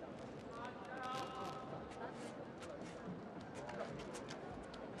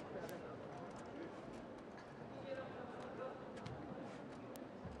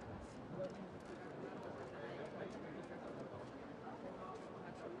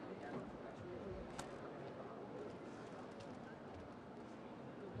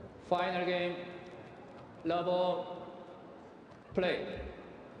 Final game, level play.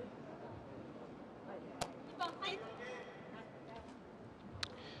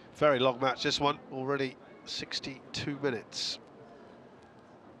 Very long match, this one, already 62 minutes.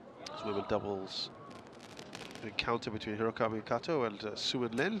 It's women doubles encounter between Hirokami and Kato and Su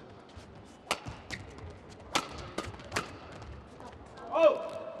and Lin.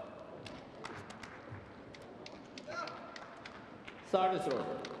 Service throw.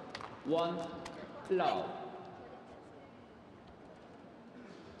 1 love.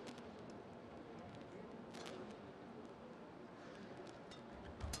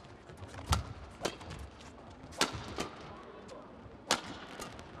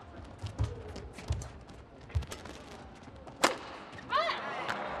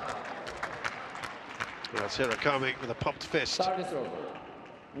 That's Hirokami with a pumped fist. Service throw.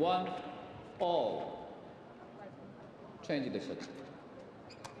 1 all. Change the shot.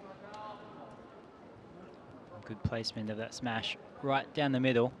 Good placement of that smash right down the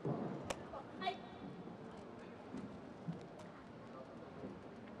middle.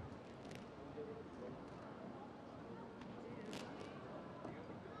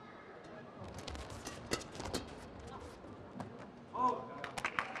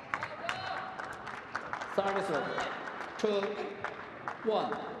 Service throw. 2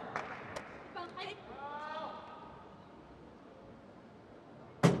 1.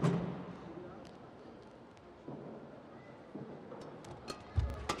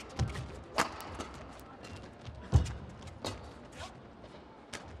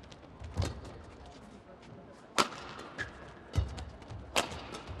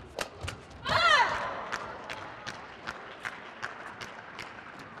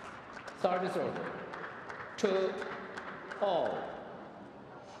 Service throw. 2 all.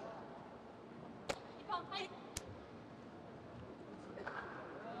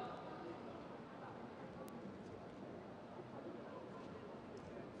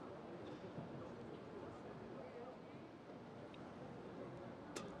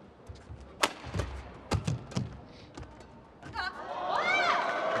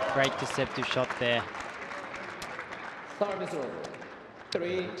 Great deceptive shot there. Service throw.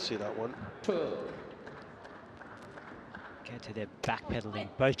 3 See that one. 2. Go to their backpedaling.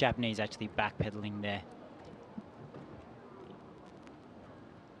 Both Japanese actually backpedaling there.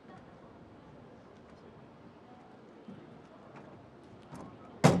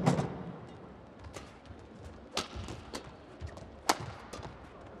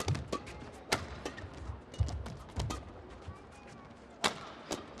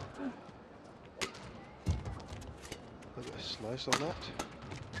 Slice on that.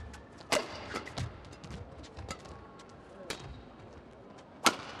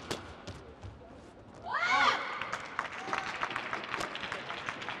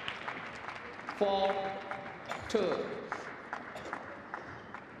 Four, 2.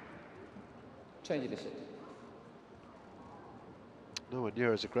 Change the shot. Nowhere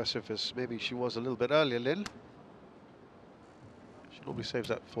near as aggressive as maybe she was a little bit earlier, Lin. She normally saves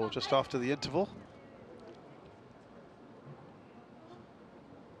that for just after the interval.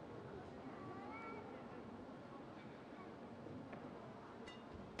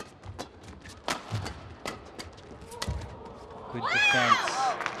 Good defense.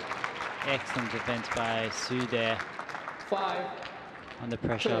 Excellent defense by Su there. 5. Under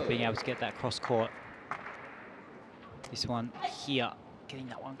pressure, being able to get that cross court. This one here, getting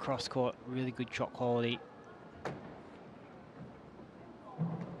that one cross court, really good shot quality.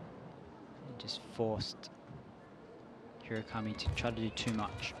 He's forced Hirokami to try to do too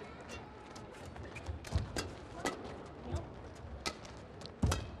much.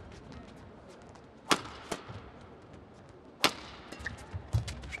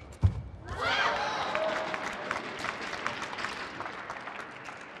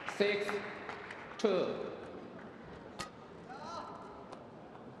 Six, two.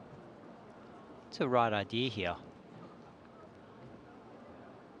 It's a right idea here.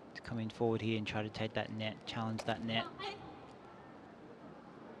 To come in forward here and try to take that net, challenge that net.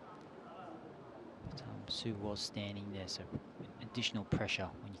 But Sue was standing there, so additional pressure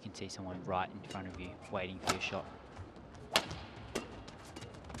when you can see someone right in front of you waiting for your shot.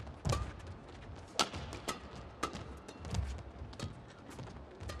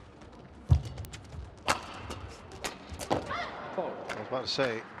 I was about to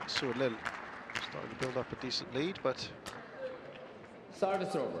say, Sudirman starting to build up a decent lead, but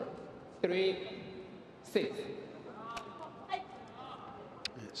Service over. 3-6.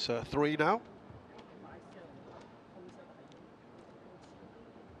 it's 3 now.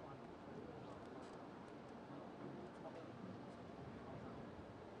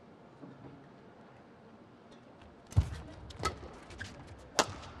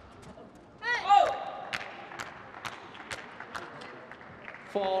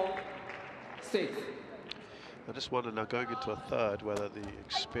 I just wonder now, going into a third, whether the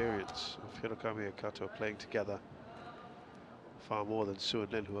experience of Hirokami and Kato are playing together far more than Sue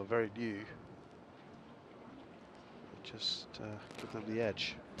and Lin, who are very new, just give them the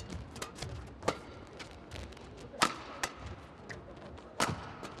edge.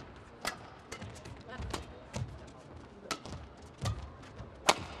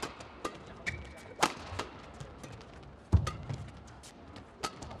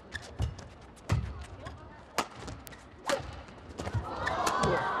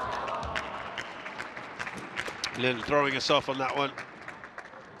 Lin throwing us off on that one,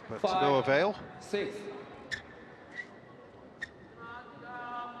 but to no avail. 6.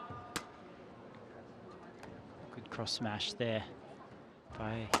 Good cross smash there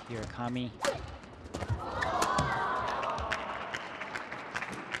by Hirokami.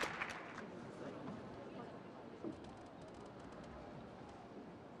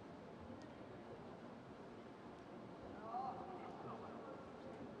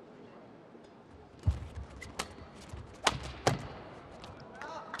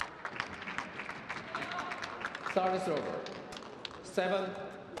 Service over. 7-5.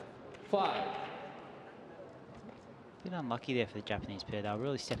 Bit unlucky there for the Japanese pair. They were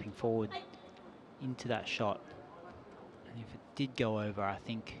really stepping forward into that shot. And if it did go over, I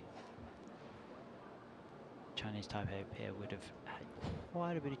think Chinese Taipei pair would have had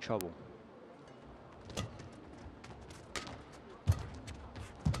quite a bit of trouble.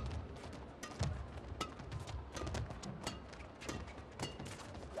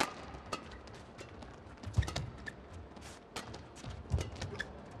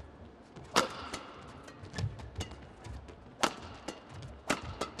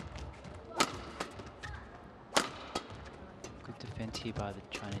 Here by the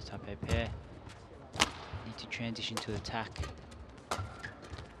Chinese Taipei pair. Need to transition to attack.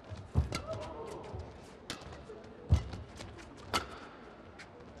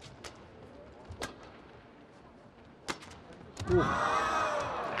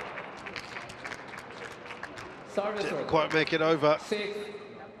 Didn't quite make it over 6,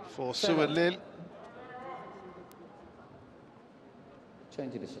 for Sue and Lin.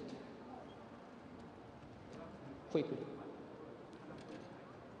 Change the shot. Quickly.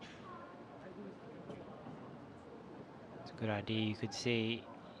 Good idea. You could see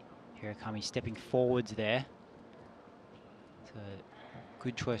Hirokami stepping forwards there. It's a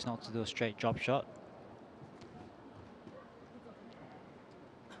good choice not to do a straight drop shot.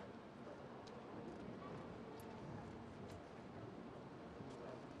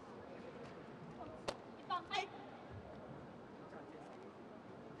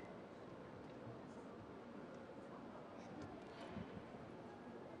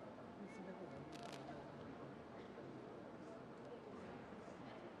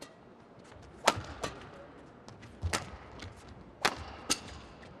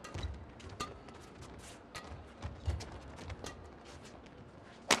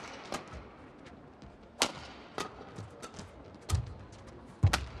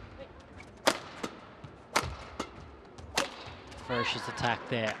 Ferocious attack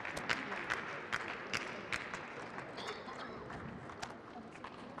there.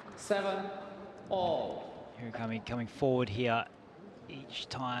 Hirokami coming forward here. Each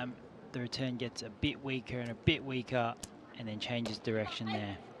time the return gets a bit weaker and a bit weaker, and then changes direction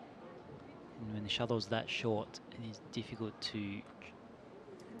there. And when the shuttle's that short, it is difficult to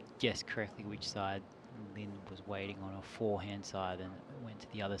guess correctly which side. Lin was waiting on a forehand side and went to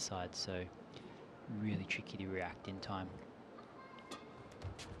the other side, so really tricky to react in time.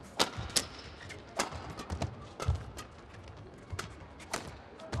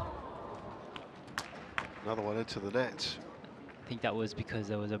 Another one into the net. I think that was because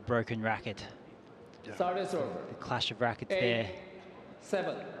there was a broken racket. Yeah. Service over. The clash of rackets 8, there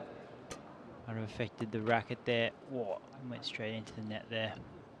 7. might have affected the racket there. Whoa, went straight into the net there.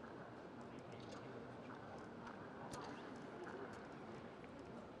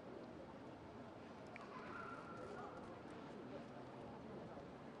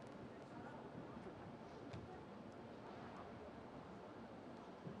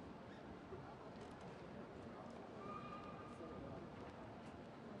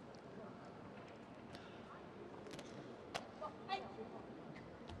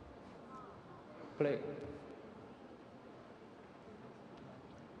 Play.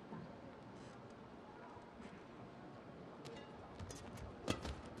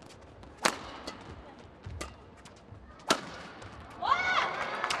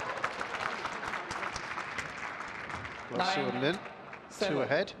 Well, Sue and Lin, 7. 2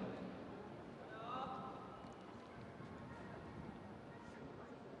 ahead.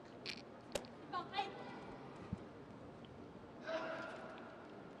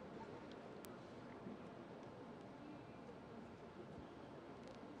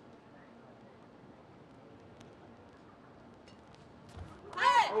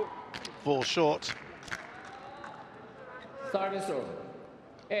 Fall short. Service over.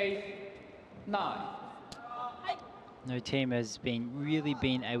 8, 9. No team has really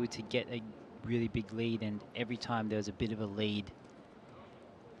been able to get a really big lead, and every time there's a bit of a lead,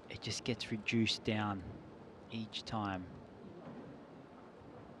 it just gets reduced down each time.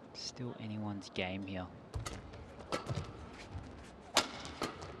 Still anyone's game here.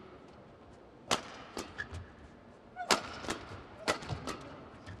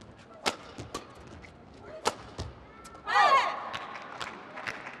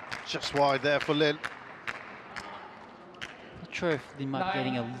 Just wide there for Lin. Not sure if they might be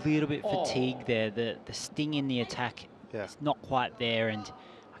getting a little bit fatigued there. The sting in the attack is not quite there, and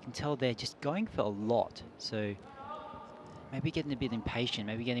I can tell they're just going for a lot. So maybe getting a bit impatient,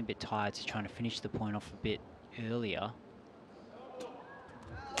 maybe getting a bit tired, so trying to finish the point off a bit earlier.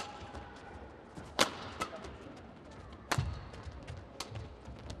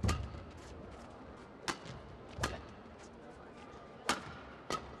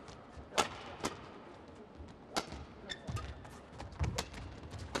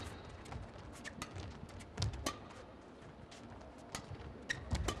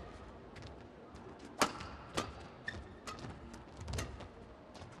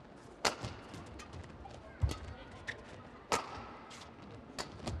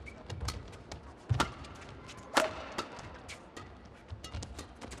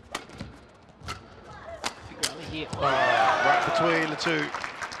 Here. Oh, right between the two.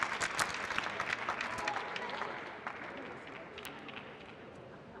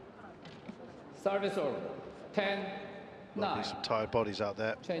 Service over. 10, 9. Some tired bodies out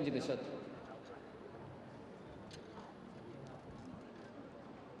there. Change the shot.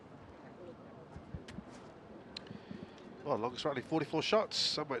 Well, longest rally, 44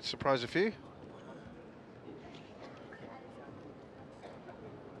 shots. That might surprise a few.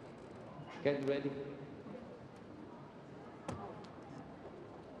 Get ready.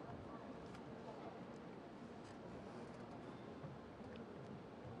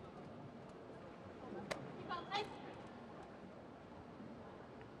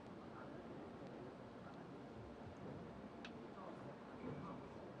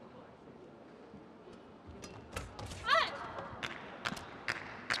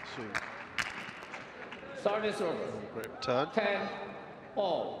 Service over. Great return. 10,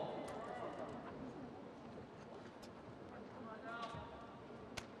 all.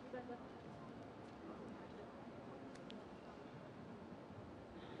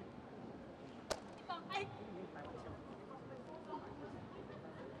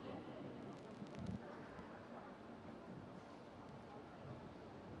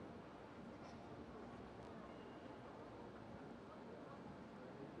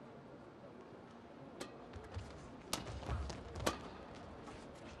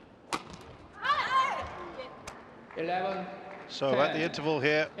 So 10, at the interval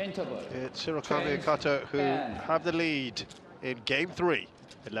here, interval. it's Hirokami and Kato who have the lead in game 3,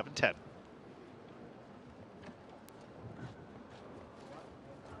 11-10.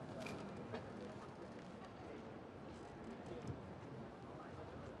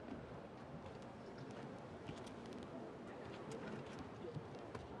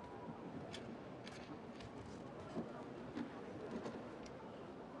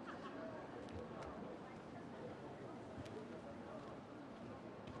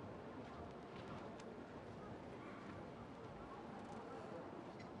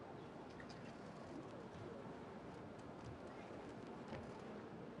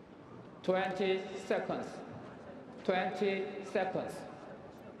 20 seconds. 20 seconds.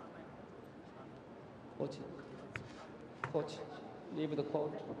 Coach. Coach, leave the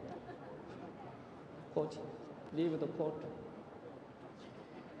court. Coach, leave the court.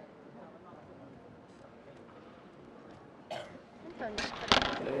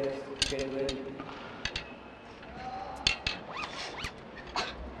 Players, get ready.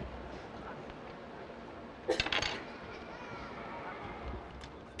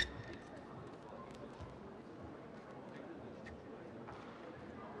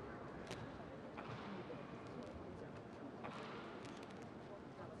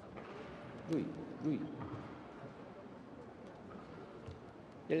 Louis.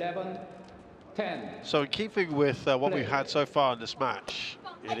 11, 10. So in keeping with what we've had so far in this match,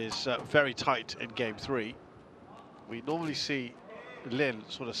 it is very tight in game 3. We normally see Lin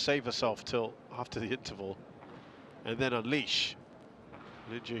sort of save herself till after the interval and then unleash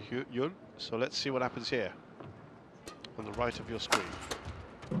Lin Ji-hyun. So let's see what happens here on the right of your screen.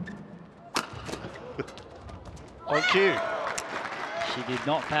 On cue. She did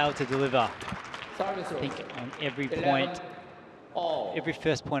not fail to deliver. Service I think on every 11, point, all. every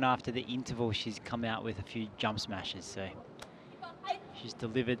first point after the interval, she's come out with a few jump smashes. So she's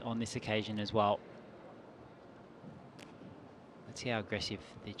delivered on this occasion as well. Let's see how aggressive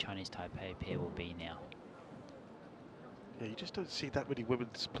the Chinese Taipei pair will be now. Yeah, you just don't see that many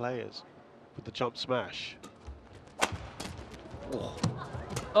women's players with the jump smash.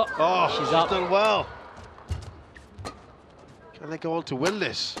 Oh, she's up. done well. Can they go on to win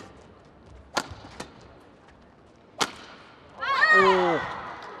this?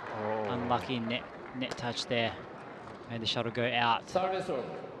 Unlucky net touch there. Made the shuttle go out. Service over.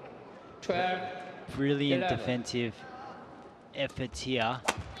 12, Brilliant 11. defensive efforts here.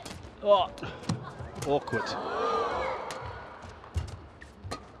 Oh, Awkward.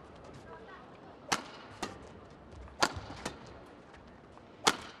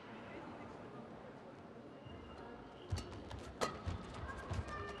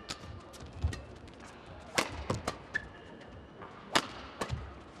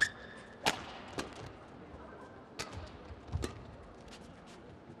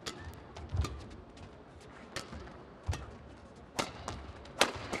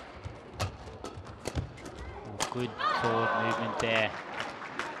 good forward movement there.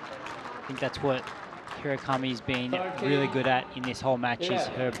 I think that's what Hirokami's been really good at in this whole match, is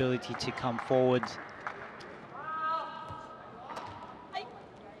her ability to come forwards.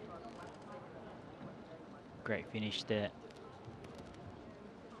 Great finish there.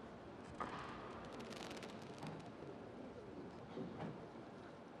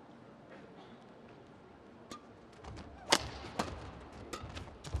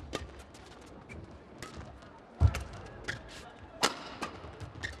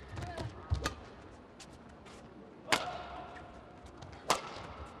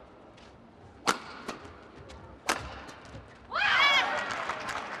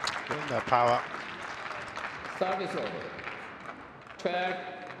 That power. Service over. 12,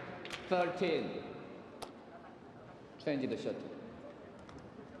 13. Change the shuttle.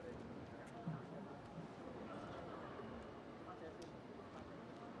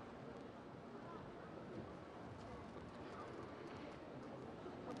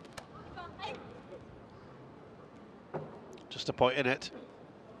 Just a point in it.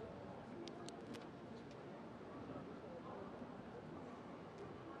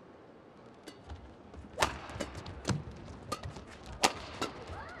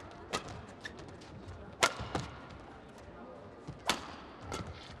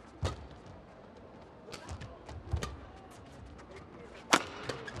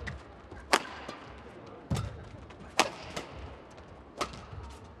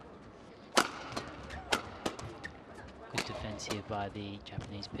 Good defense here by the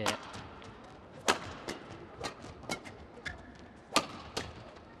Japanese pair.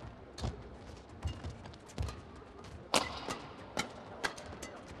 A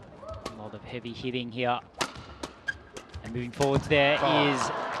lot of heavy hitting here. And moving forwards there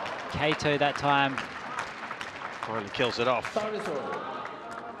is Kato that time. Finally kills it off. Service over.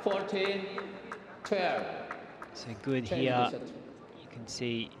 14, 12. So good Change here. the shuttle. You can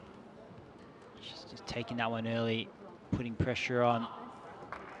see she's just taking that one early, putting pressure on.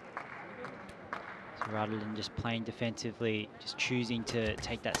 So rather than just playing defensively, just choosing to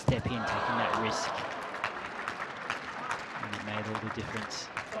take that step in, taking that risk. And it made all the difference.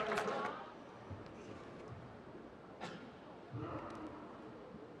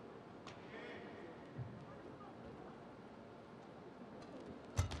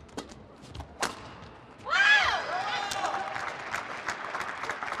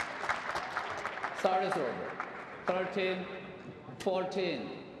 Service over. 13-14.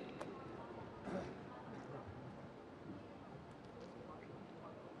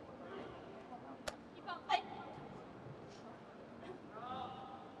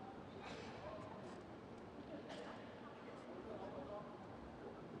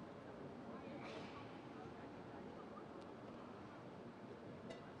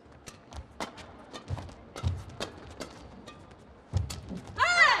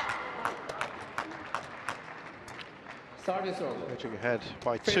 Service over. Edging ahead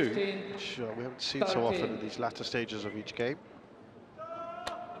by 2, which we haven't seen so often in these latter stages of each game.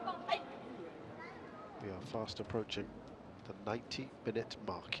 We are fast approaching the 90-minute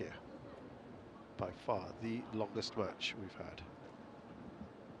mark here. By far the longest match we've had.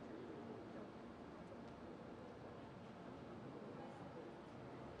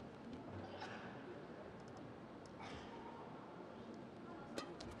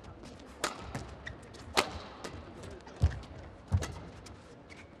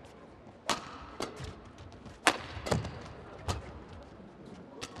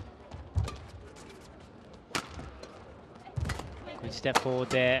 Good step forward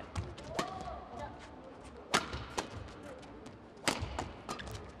there.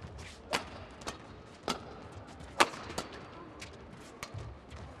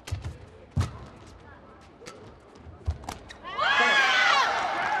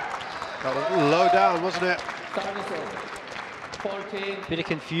 That was low down, wasn't it? Service over. 14. Bit of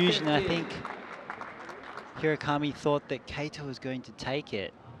confusion, 15. I think. Hirokami thought that Kato was going to take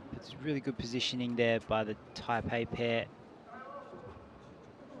it. It's really good positioning there by the Taipei pair.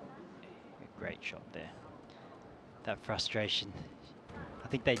 A great shot there. That frustration. I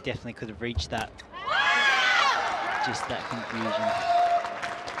think they definitely could have reached that. Just that confusion.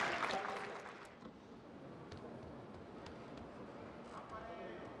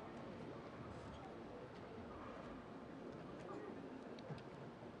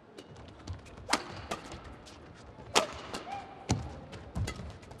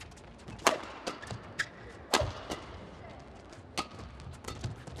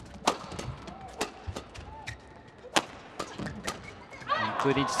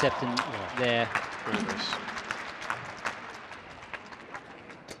 Good intercepting there.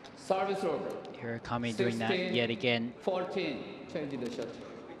 Service over. Hirokami doing that yet again. 14. Change the shot.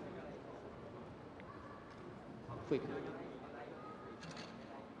 Quick.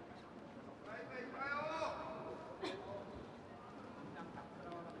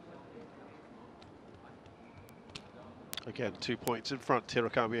 Again, 2 points in front,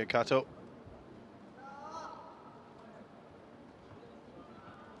 Hirokami and Kato.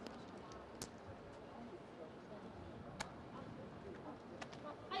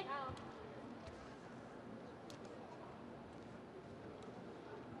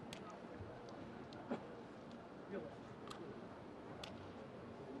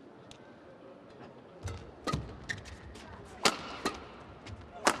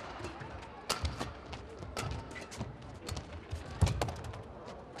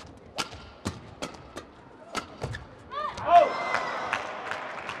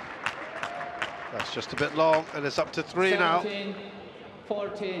 That's just a bit long, and it's up to 3 now.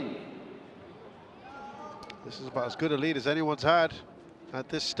 14. This is about as good a lead as anyone's had at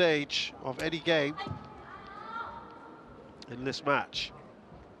this stage of any game in this match.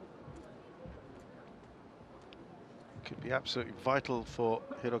 Could be absolutely vital for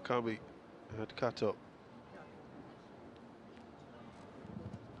Hirokami and Kato.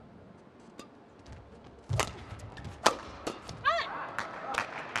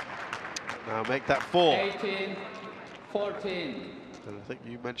 Now make that 4. 18, 14. And I think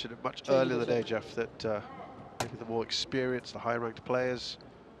you mentioned it much earlier today, Jeff, that maybe the more experienced, the higher-ranked players,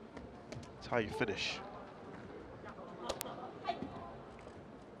 it's how you finish.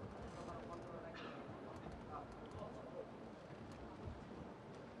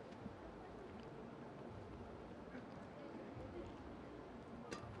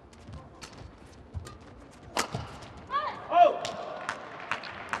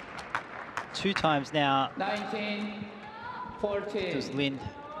 Two times now. 19, 14. It was Lin.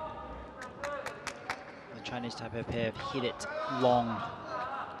 The Chinese Taipei pair have hit it long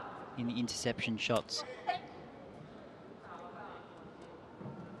in the interception shots.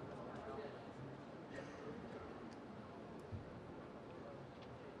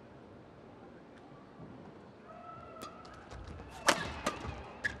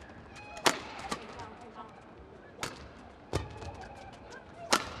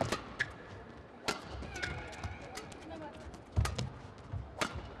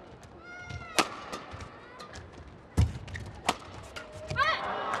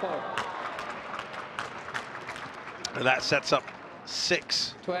 And that sets up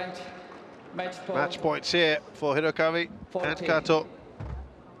 6 20. match points here for Hirokami and Kato.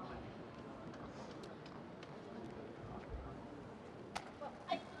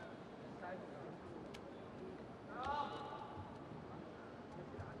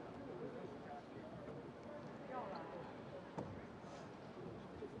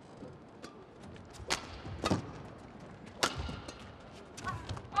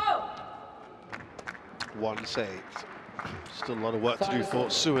 One saved. Still a lot of work to do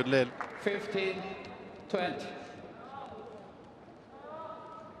for Su and Lin. 15-20.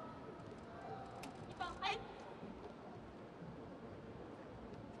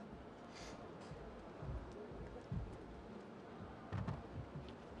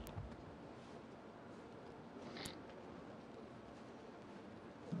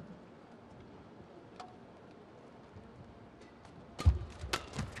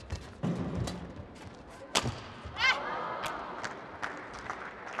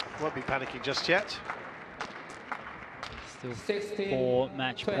 Won't be panicking just yet. Still 16, 4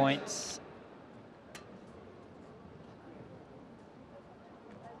 match 20. points.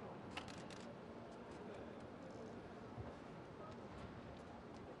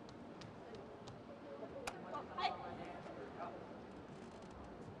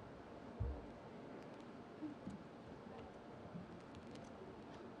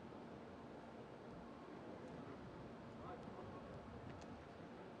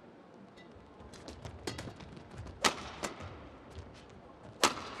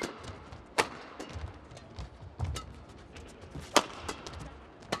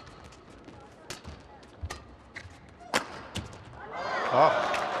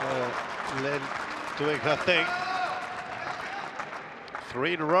 Lin doing her thing.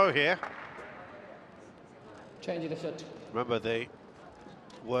 3 in a row here. Change the shot. Remember, they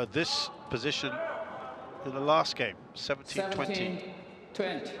were this position in the last game, 17-20. 17-20.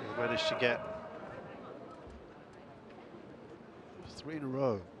 They managed to get 3 in a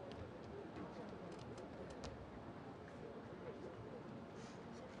row.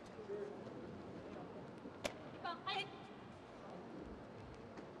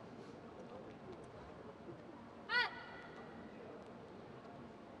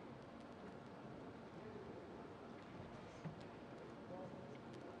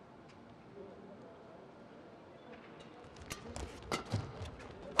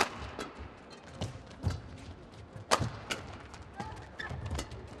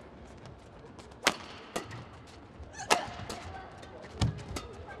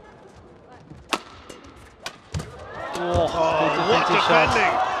 What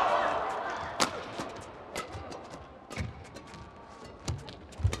defending!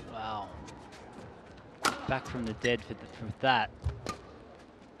 Wow. Back from the dead for that.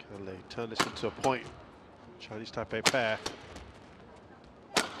 Can they turn this into a point? Chinese Taipei pair.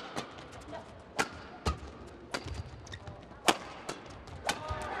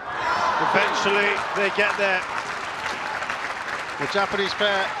 Eventually they get there. The Japanese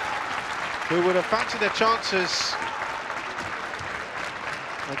pair, who would have fancied their chances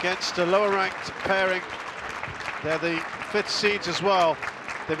against a lower ranked pairing. They're the 5th seeds as well.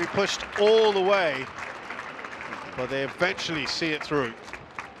 They've been pushed all the way, but they eventually see it through.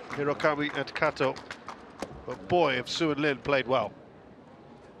 Hirokami and Kato. But boy, if Su and Lin played well.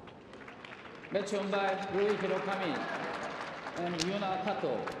 Match won by Rui Hirokami and Yuna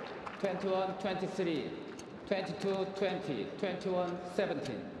Kato. 21-23, 22-20,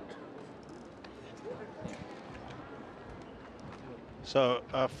 21-17. So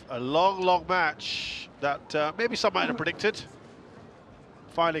a long match that maybe some might have predicted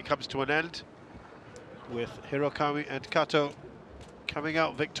finally comes to an end with Hirokami and Kato coming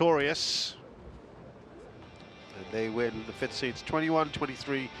out victorious. And they win the 5th seeds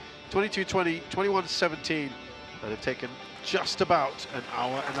 21-23, 22-20, 21-17, and have taken just about an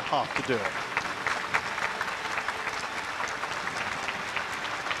hour and a half to do it.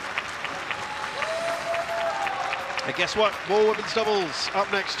 And guess what? More women's doubles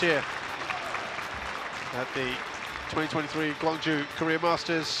up next year at the 2023 Gwangju Korea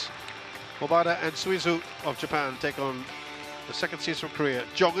Masters. Obada and Suizu of Japan take on the 2nd seeds from Korea,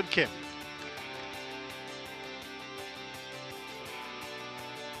 Jong and Kim.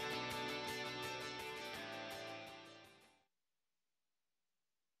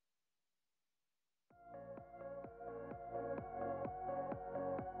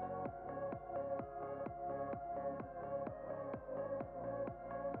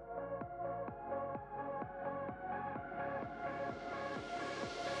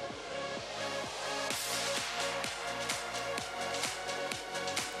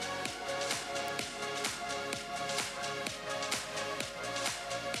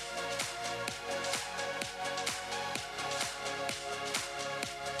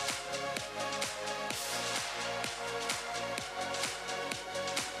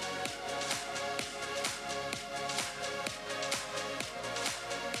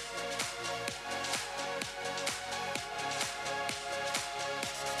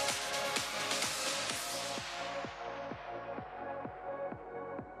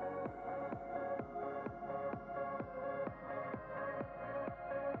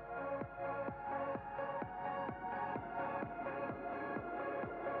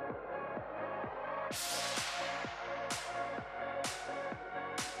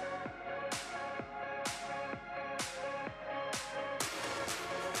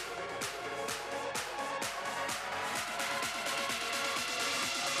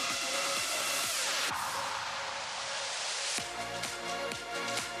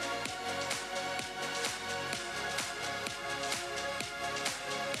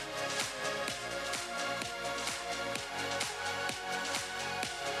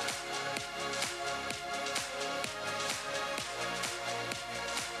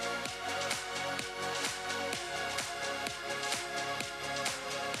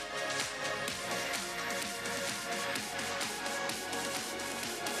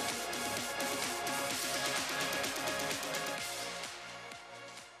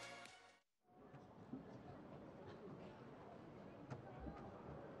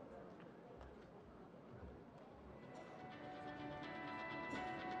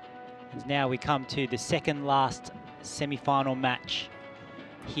 And now we come to the second last semi-final match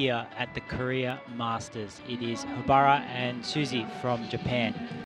here at the Korea Masters. It is Hibara and Suzy from Japan